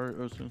charge,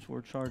 or since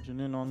we're charging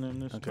in on them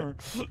this turn.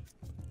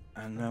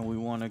 And then we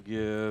want to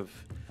give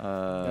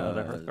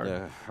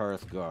the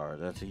Hearthguard.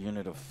 That's a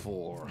unit of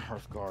 4.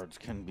 Hearthguards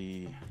can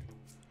be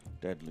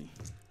deadly.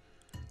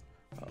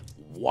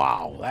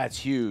 Wow, that's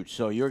huge.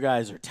 So your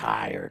guys are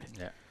tired.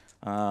 Yeah.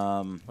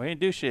 We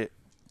didn't do shit.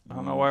 I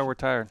don't know why we're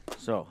tired.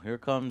 So here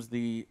comes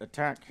the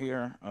attack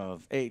here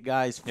of 8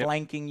 guys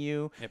flanking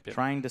you,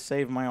 trying to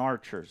save my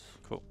archers.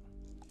 Cool.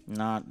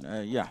 Not,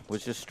 yeah,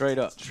 was just straight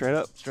up. Straight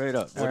up? Straight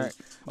up. All right.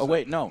 Oh,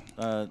 wait, no.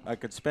 I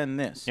could spend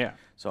this. Yeah.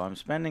 So I'm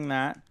spending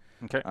that.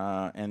 Okay.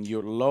 And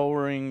you're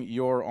lowering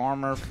your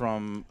armor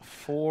from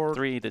 4.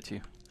 3 to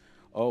 2.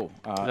 Oh,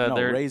 no,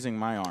 raising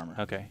my armor.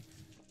 Okay.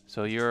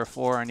 So you're a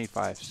 4, I need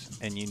 5s,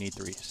 and you need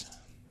 3s.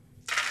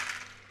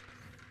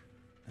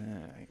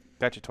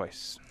 Got you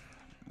twice.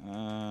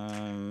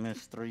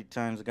 Missed 3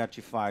 times, got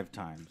you 5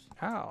 times.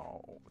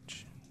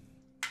 Ouch.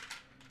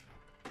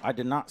 I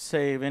did not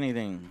save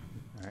anything.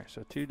 All right,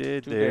 so 2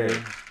 dead 2 there.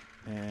 dead.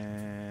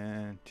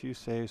 And 2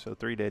 saves, so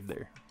 3 dead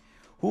there.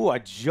 Ooh, I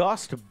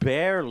just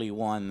barely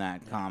won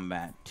that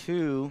combat.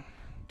 2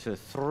 to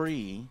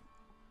 3.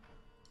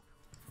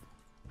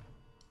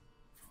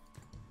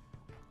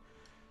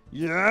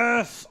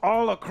 Yes,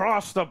 all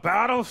across the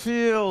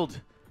battlefield.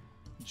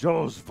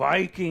 Joe's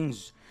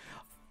Vikings.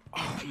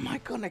 Oh, am I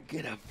going to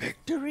get a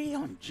victory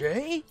on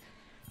Jay?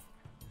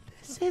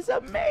 This is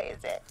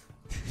amazing.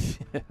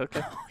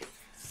 Okay.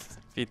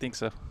 If you think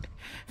so.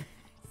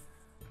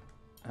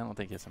 I don't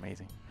think it's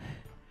amazing.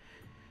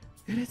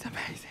 It is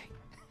amazing.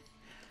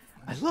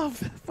 I love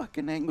the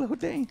fucking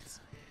Anglo-Danes.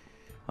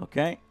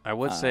 Okay. I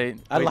would say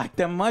I like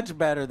them much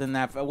better than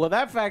that. Well,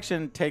 that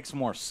faction takes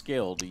more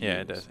skill to use.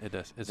 Yeah, it does. It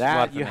does. It's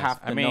that you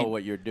have to know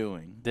what you're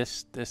doing.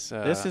 This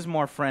is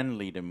more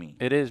friendly to me.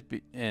 It is,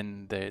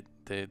 and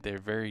they're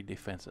very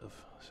defensive.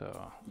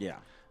 So yeah,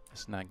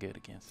 it's not good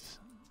against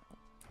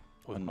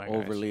an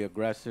overly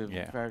aggressive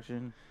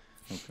faction.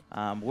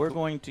 Okay. We're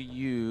going to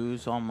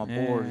use on my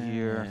board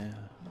here.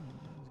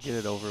 Get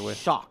it over with.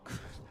 Shock,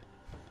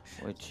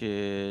 which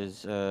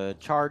is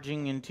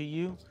charging into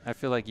you. I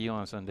feel like you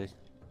on Sunday.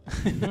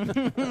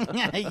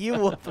 You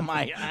whooped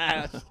my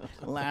ass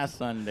last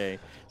Sunday,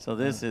 so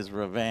this is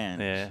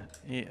revenge.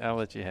 Yeah, I'll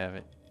let you have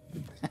it.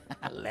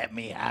 Let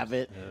me have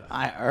it.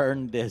 I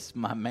earned this,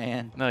 my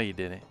man. No, you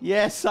didn't.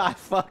 Yes, I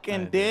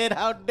fucking did.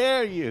 How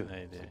dare you? No,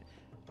 you didn't.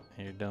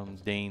 Your dumb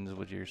Danes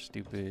with your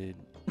stupid,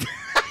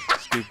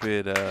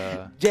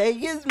 Jay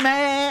is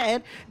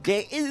mad.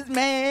 Jay is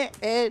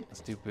mad.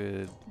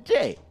 Stupid.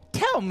 Jay,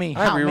 tell me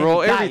how many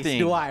dice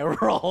do I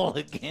roll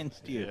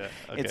against you? Yeah,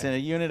 okay. It's in a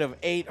unit of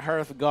 8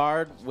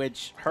 Hearthguard,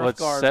 which Hearthguard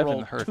well, 7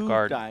 roll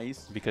Hearthguard 2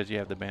 dice. Because you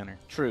have the banner.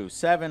 True.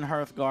 7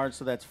 Hearthguard,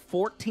 so that's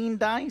 14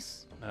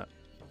 dice.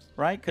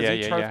 Right? Because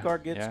each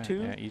Hearthguard gets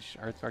 2? Yeah, each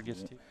Hearthguard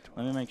gets 2.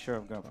 Let me make sure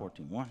I've got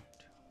 14. 1,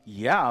 2.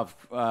 Yeah,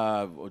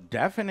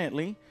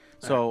 definitely.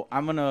 So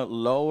I'm going to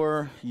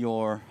lower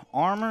your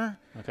armor.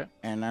 Okay.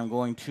 And I'm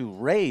going to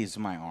raise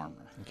my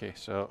armor. Okay,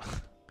 so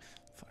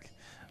fuck,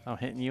 I'm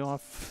hitting you on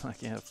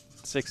fucking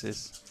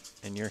 6s,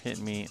 and you're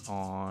hitting me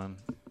on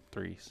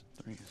 3s.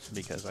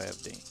 Because I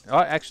have Dane. Oh,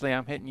 actually,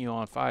 I'm hitting you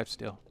on 5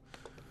 still.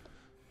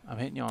 I'm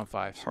hitting you on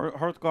 5s.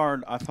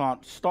 Hearthguard, I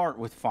thought, start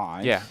with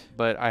 5. Yeah,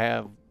 but I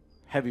have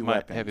heavy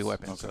weapons. Heavy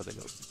weapons, so they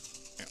go.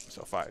 Yeah,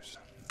 so 5s.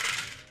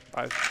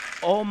 5s.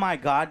 Oh my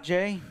God,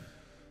 Jay.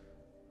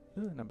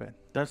 Ooh, not bad.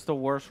 That's the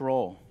worst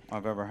roll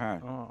I've ever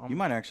had. You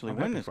might actually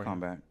win this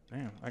combat.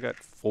 Damn, I got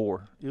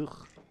 4.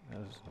 Ugh,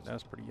 that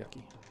was pretty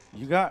yucky.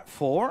 You got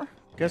 4?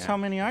 Guess how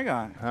many I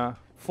got? Huh?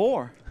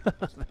 4.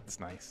 That's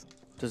nice.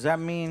 Does that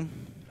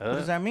mean? What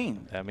does that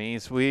mean? That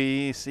means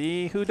we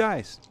see who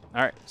dies.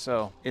 All right,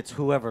 so it's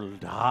whoever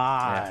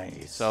dies.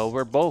 Yeah. So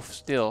we're both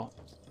still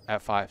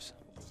at 5s.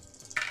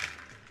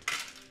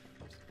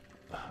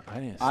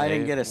 I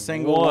didn't get a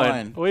single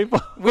one. We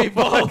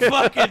both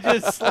fucking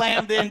just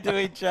slammed into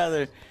each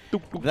other.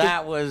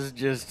 That was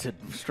just a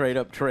straight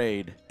up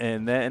trade.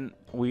 And then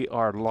we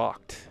are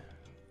locked.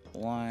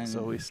 1,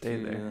 so we stay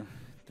 2, there.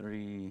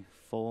 3,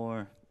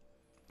 4.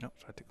 Nope,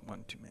 so I took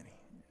 1 too many.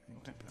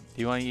 Do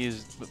you want to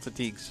use the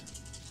fatigues?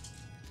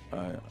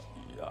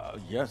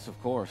 Yes,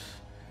 of course.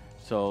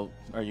 So,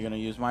 are you going to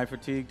use my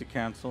fatigue to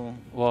cancel?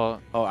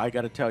 Well, I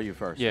got to tell you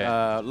first.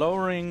 Yeah.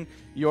 Lowering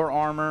your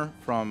armor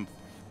from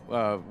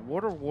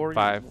what are warriors?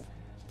 5.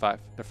 5.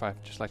 They're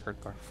 5, just like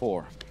Hearthguard.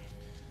 4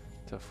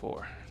 to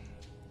 4.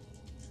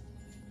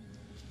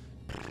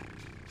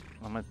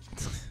 I'm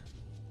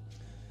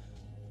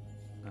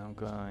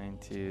going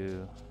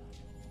to.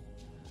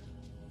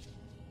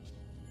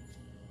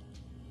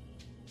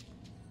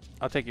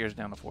 I'll take yours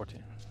down to 4 too.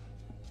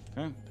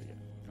 Okay. I'm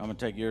gonna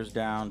take yours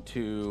down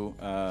to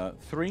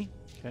 3.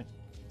 Okay.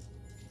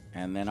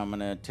 And then I'm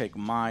gonna take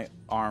my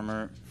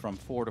armor from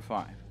 4 to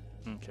 5.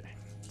 Okay.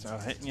 So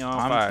hitting you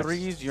on 5s. I'm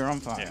 3s, you're on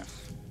 5s. Yeah.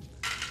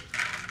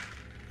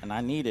 And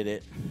I needed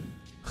it.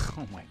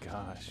 Oh my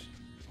gosh.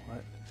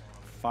 What?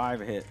 5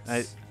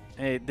 hits.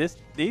 Hey,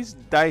 these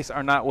dice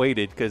are not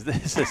weighted because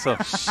this is some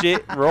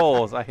shit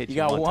rolls. I hit you,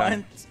 got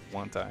one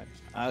time.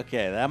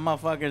 Okay, that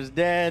motherfucker's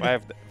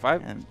dead.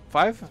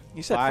 Five?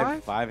 You said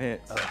five? 5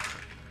 hits.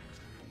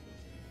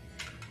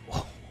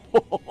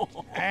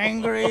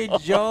 Angry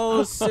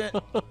Joseph.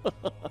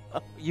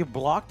 You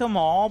blocked them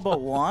all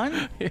but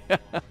one? Yeah.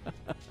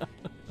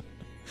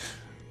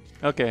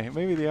 Okay,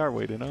 maybe they are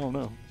weighted. I don't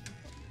know.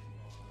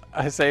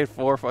 I saved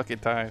 4 fucking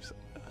times.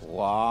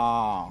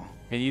 Wow.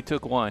 And you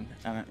took 1.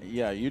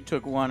 Yeah, you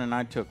took 1 and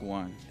I took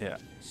 1. Yeah.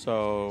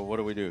 So what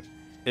do we do?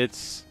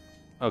 It's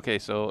okay.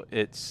 So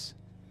it's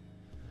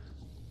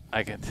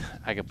I can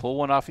pull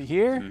 1 off of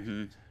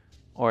here,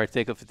 or I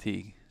take a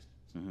fatigue.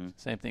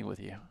 Same thing with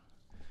you.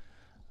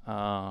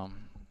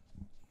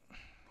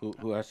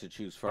 Who has to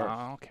choose first?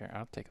 I don't care.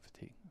 I'll take a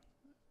fatigue.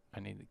 I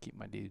need to keep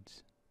my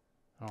dudes.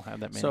 I don't have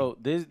that many. So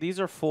these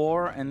are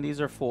 4 and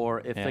these are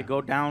 4. If they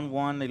go down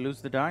 1, they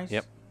lose the dice.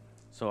 Yep.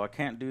 So I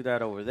can't do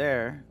that over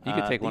there. You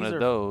could take one of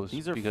those.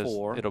 These are because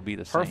 4. It'll be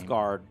the same.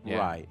 Hearthguard, Yeah.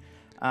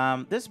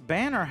 right? This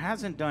banner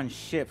hasn't done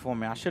shit for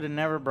me. I should have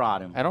never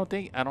brought him. I don't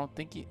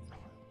think he.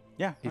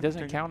 Yeah. He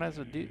doesn't count as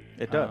a dude.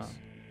 It does.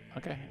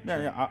 Okay.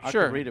 Yeah. I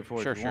Sure. can read it for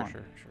you.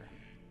 Sure.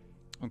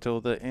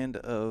 Until the end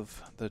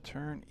of the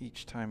turn,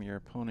 each time your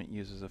opponent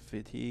uses a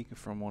fatigue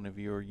from one of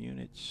your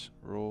units,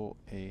 roll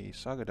a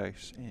saga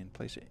dice and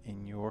place it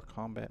in your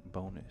combat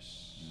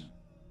bonus.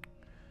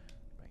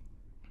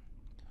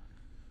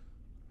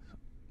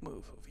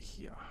 Move over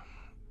here.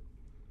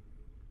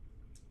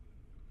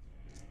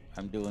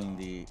 I'm doing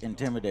the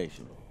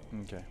intimidation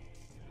Okay.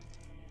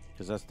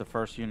 because that's the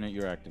first unit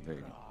you're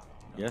activating.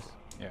 Yes.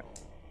 Yeah.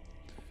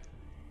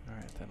 All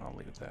right, then I'll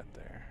leave that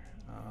there.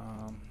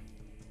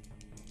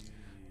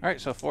 All right,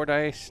 so 4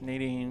 dice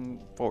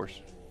needing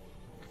 4s.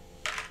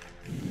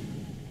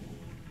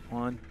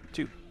 1,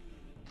 2.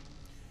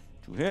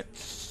 2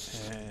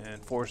 hits.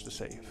 And 4s to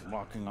save.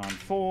 Walking on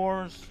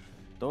 4s.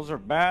 Those are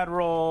bad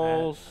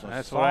rolls.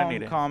 That's what I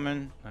needed.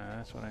 Coming.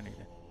 That's what I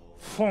needed.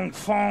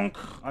 Funk.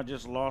 I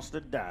just lost a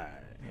die.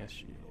 Yes,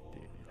 you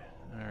did.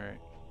 All right.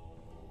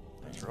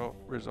 Let's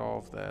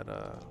resolve that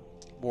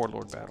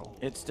warlord battle.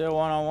 It's still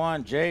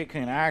 1-on-1. Jay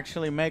can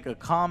actually make a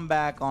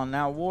comeback on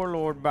that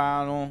warlord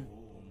battle.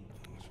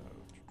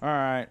 All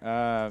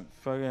right,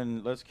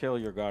 fucking, let's kill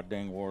your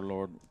goddamn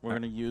warlord. We're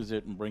gonna use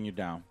it and bring you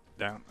down.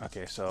 Down.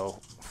 Okay, so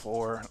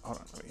 4. Hold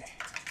on. Yeah.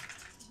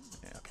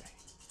 Okay.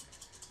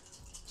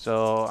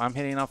 So I'm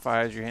hitting on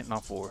 5s. You're hitting on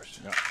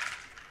 4s. Yep.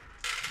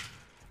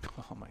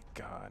 Oh my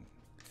God.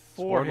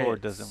 4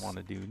 warlord hits. doesn't want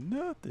to do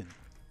nothing.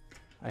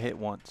 I hit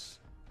once.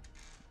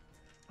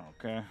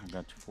 Okay, I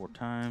got you 4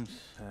 times.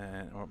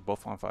 Or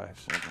both on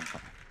 5s.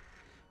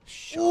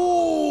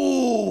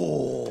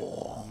 Ooh!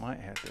 I might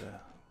have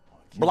to.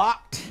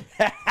 Blocked.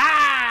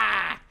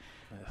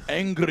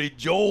 Angry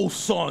Joe,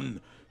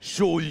 son,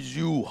 shows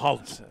you how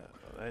to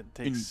That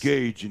takes,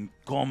 engage in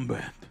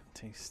combat.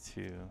 takes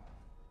 2.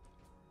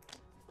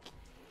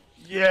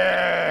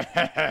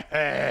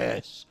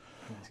 Yes!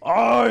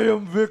 I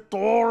am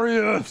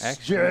victorious,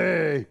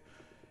 Actually-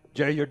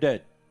 Jay, you're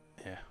dead.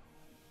 Yeah.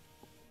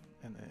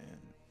 And then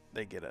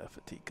they get a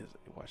fatigue because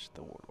they watched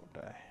the warlord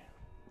die.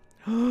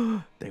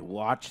 They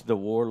watch the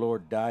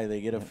warlord die. They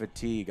get a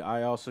fatigue.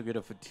 I also get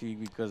a fatigue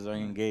because I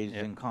engaged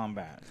in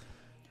combat.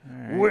 All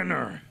right.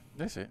 Winner.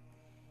 That's it.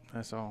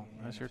 That's all.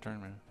 That's your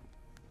turn, man.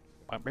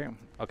 Bam.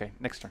 Okay,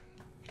 next turn.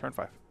 Turn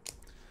 5.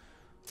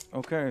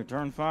 Okay,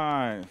 turn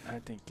 5. I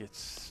think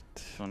it's.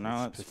 So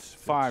now it's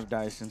 5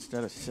 dice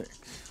instead of 6.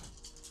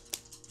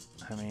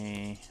 I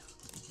mean.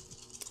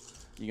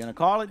 You gonna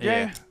call it,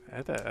 Jay?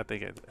 Yeah. I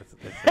think it's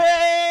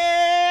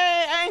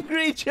Hey,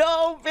 Angry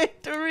Joe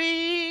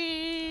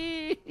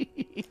victory!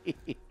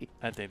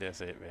 I think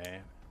that's it,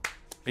 man.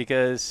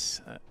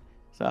 Because.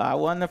 So I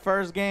won the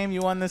first game.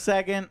 You won the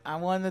second. I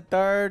won the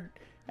third.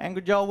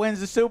 Angry Joe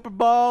wins the Super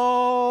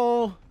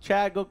Bowl.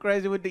 Chad, go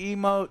crazy with the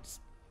emotes.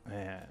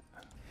 Yeah.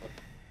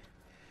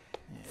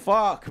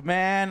 Fuck,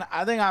 man.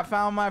 I think I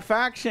found my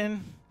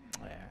faction.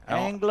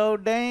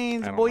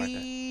 Anglo-Danes, I don't boy. like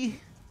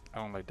I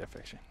don't like that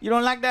faction. You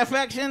don't like that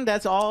faction?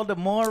 That's all the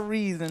more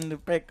reason to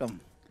pick them.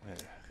 Yeah.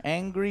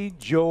 Angry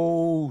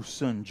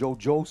Joson. Joe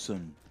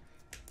Joson.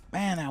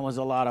 Man, that was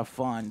a lot of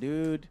fun,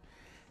 dude.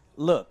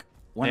 Look,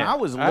 when Yeah, I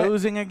was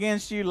losing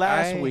against you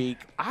last I- week,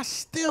 I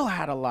still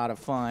had a lot of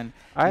fun.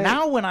 I-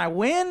 Now when I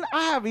win,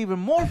 I have even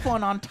more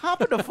fun on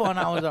top of the fun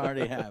I was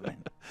already having.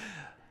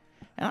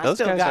 And I Those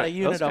still guys got are- a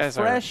unit those of guys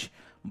are- fresh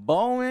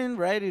bowman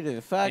ready to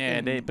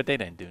fucking... Yeah, but they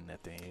didn't do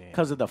nothing.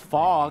 Because of the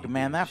fog,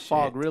 man. That shit.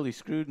 fog really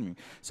screwed me.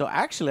 So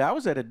actually, I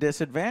was at a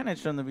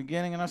disadvantage from the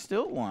beginning, and I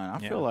still won. I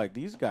Yeah. feel like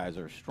these guys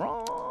are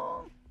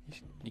strong.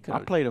 You I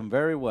played them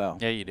very well.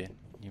 Yeah, you did.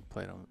 You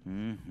played them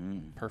Mm-hmm.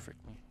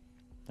 perfectly.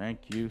 Thank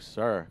you,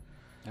 sir.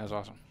 That was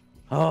awesome.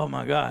 Oh,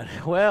 my God.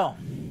 Well,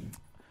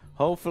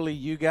 hopefully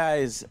you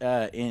guys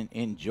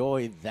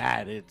enjoy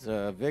that. It's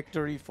a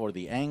victory for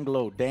the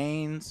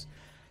Anglo-Danes.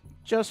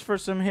 Just for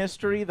some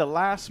history, the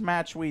last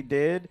match we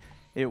did,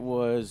 I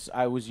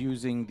was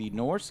using the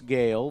Norse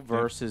Gael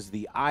versus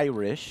the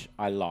Irish.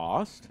 I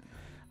lost.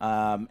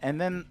 And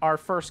then our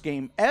first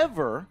game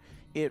ever,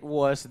 it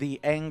was the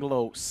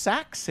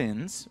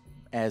Anglo-Saxons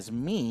as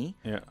me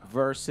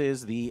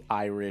versus the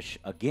Irish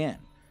again.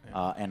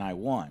 And I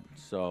won.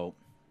 So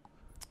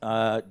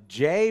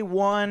Jay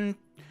won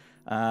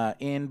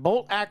in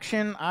bolt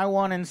action. I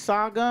won in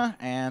Saga,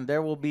 and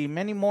there will be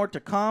many more to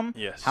come.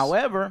 Yes.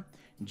 However,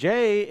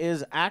 Jay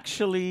is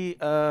actually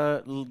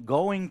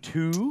going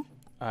to...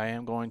 I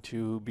am going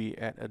to be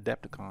at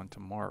Adepticon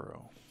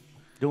tomorrow.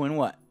 Doing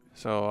what?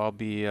 So I'll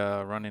be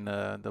running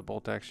the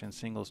bolt action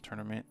singles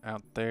tournament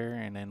out there,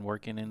 and then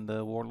working in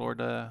the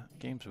Warlord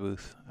games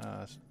booth,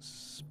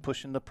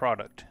 pushing the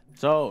product.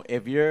 So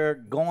if you're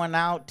going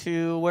out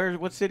to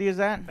what city is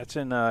that? That's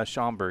in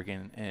Schaumburg,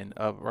 and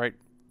right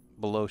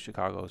below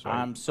Chicago. Right?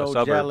 I'm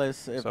so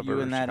jealous of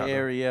you in that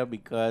area,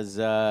 because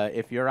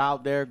if you're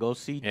out there, go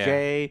see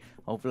Jay.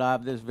 Hopefully I'll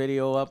have this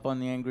video up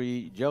on the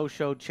Angry Joe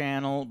Show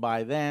channel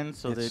by then,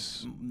 so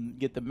that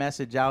get the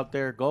message out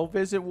there. Go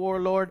visit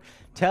Warlord.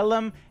 Tell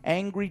him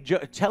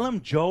tell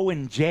him Joe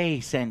and Jay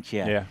sent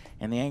you. Yeah.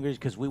 And the Angry,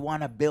 because we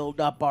want to build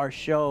up our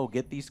show,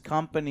 get these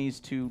companies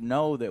to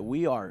know that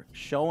we are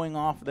showing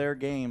off their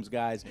games,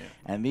 guys. Yeah.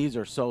 And these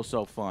are so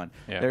fun.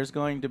 Yeah. There's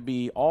going to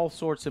be all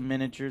sorts of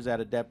miniatures at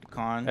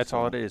Adepticon. That's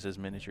all it is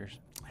miniatures.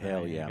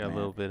 Hell yeah, got man. A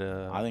little bit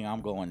of. I think I'm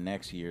going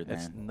next year. Then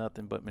it's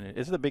nothing but miniature.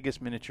 It's the biggest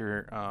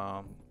miniature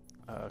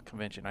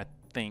convention, I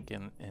think,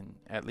 in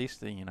at least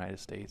the United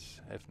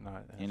States, if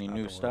not. Any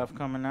new stuff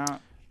coming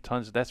out?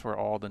 Tons. That's where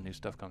all the new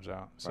stuff comes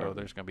out. So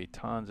there's going to be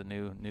tons of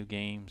new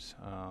games,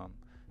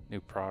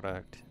 new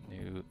product,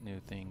 new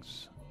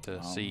things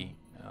to see.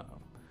 A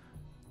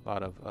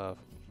lot of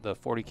the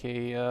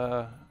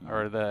 40K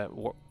or the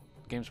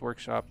Games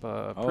Workshop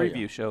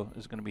preview show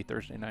is going to be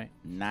Thursday night.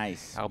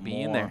 Nice. I'll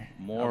be in there.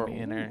 I'll be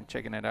in there and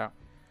checking it out.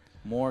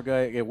 More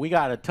good. Yeah, we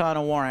got a ton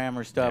of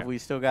Warhammer stuff we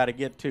still got to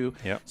get to.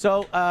 Yep.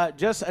 So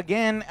just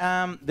again,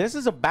 this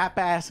is a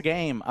bap-ass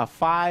game, a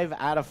 5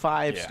 out of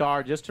 5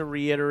 star. Just to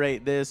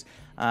reiterate this,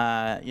 you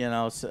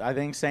know, so I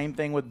think same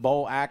thing with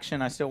bolt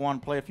action. I still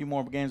want to play a few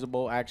more games of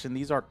bolt action.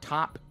 These are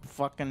top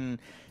fucking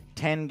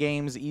 10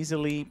 games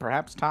easily,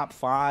 perhaps top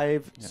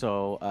 5. Yeah.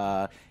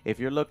 So if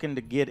you're looking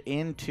to get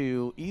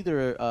into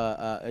either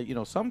you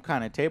know, some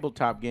kind of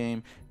tabletop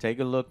game,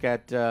 take a look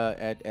at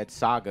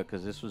Saga,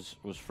 because this was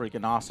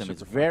freaking awesome.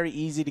 It's very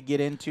easy to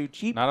get into,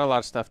 cheap. Not a lot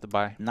of stuff to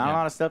buy. Not a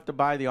lot of stuff to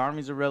buy. The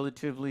armies are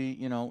relatively,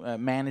 you know,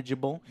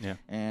 manageable. Yeah.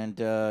 And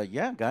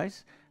yeah,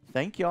 guys.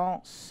 Thank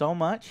y'all so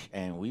much,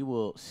 and we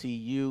will see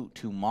you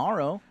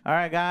tomorrow. All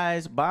right,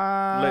 guys.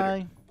 Bye.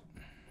 Later.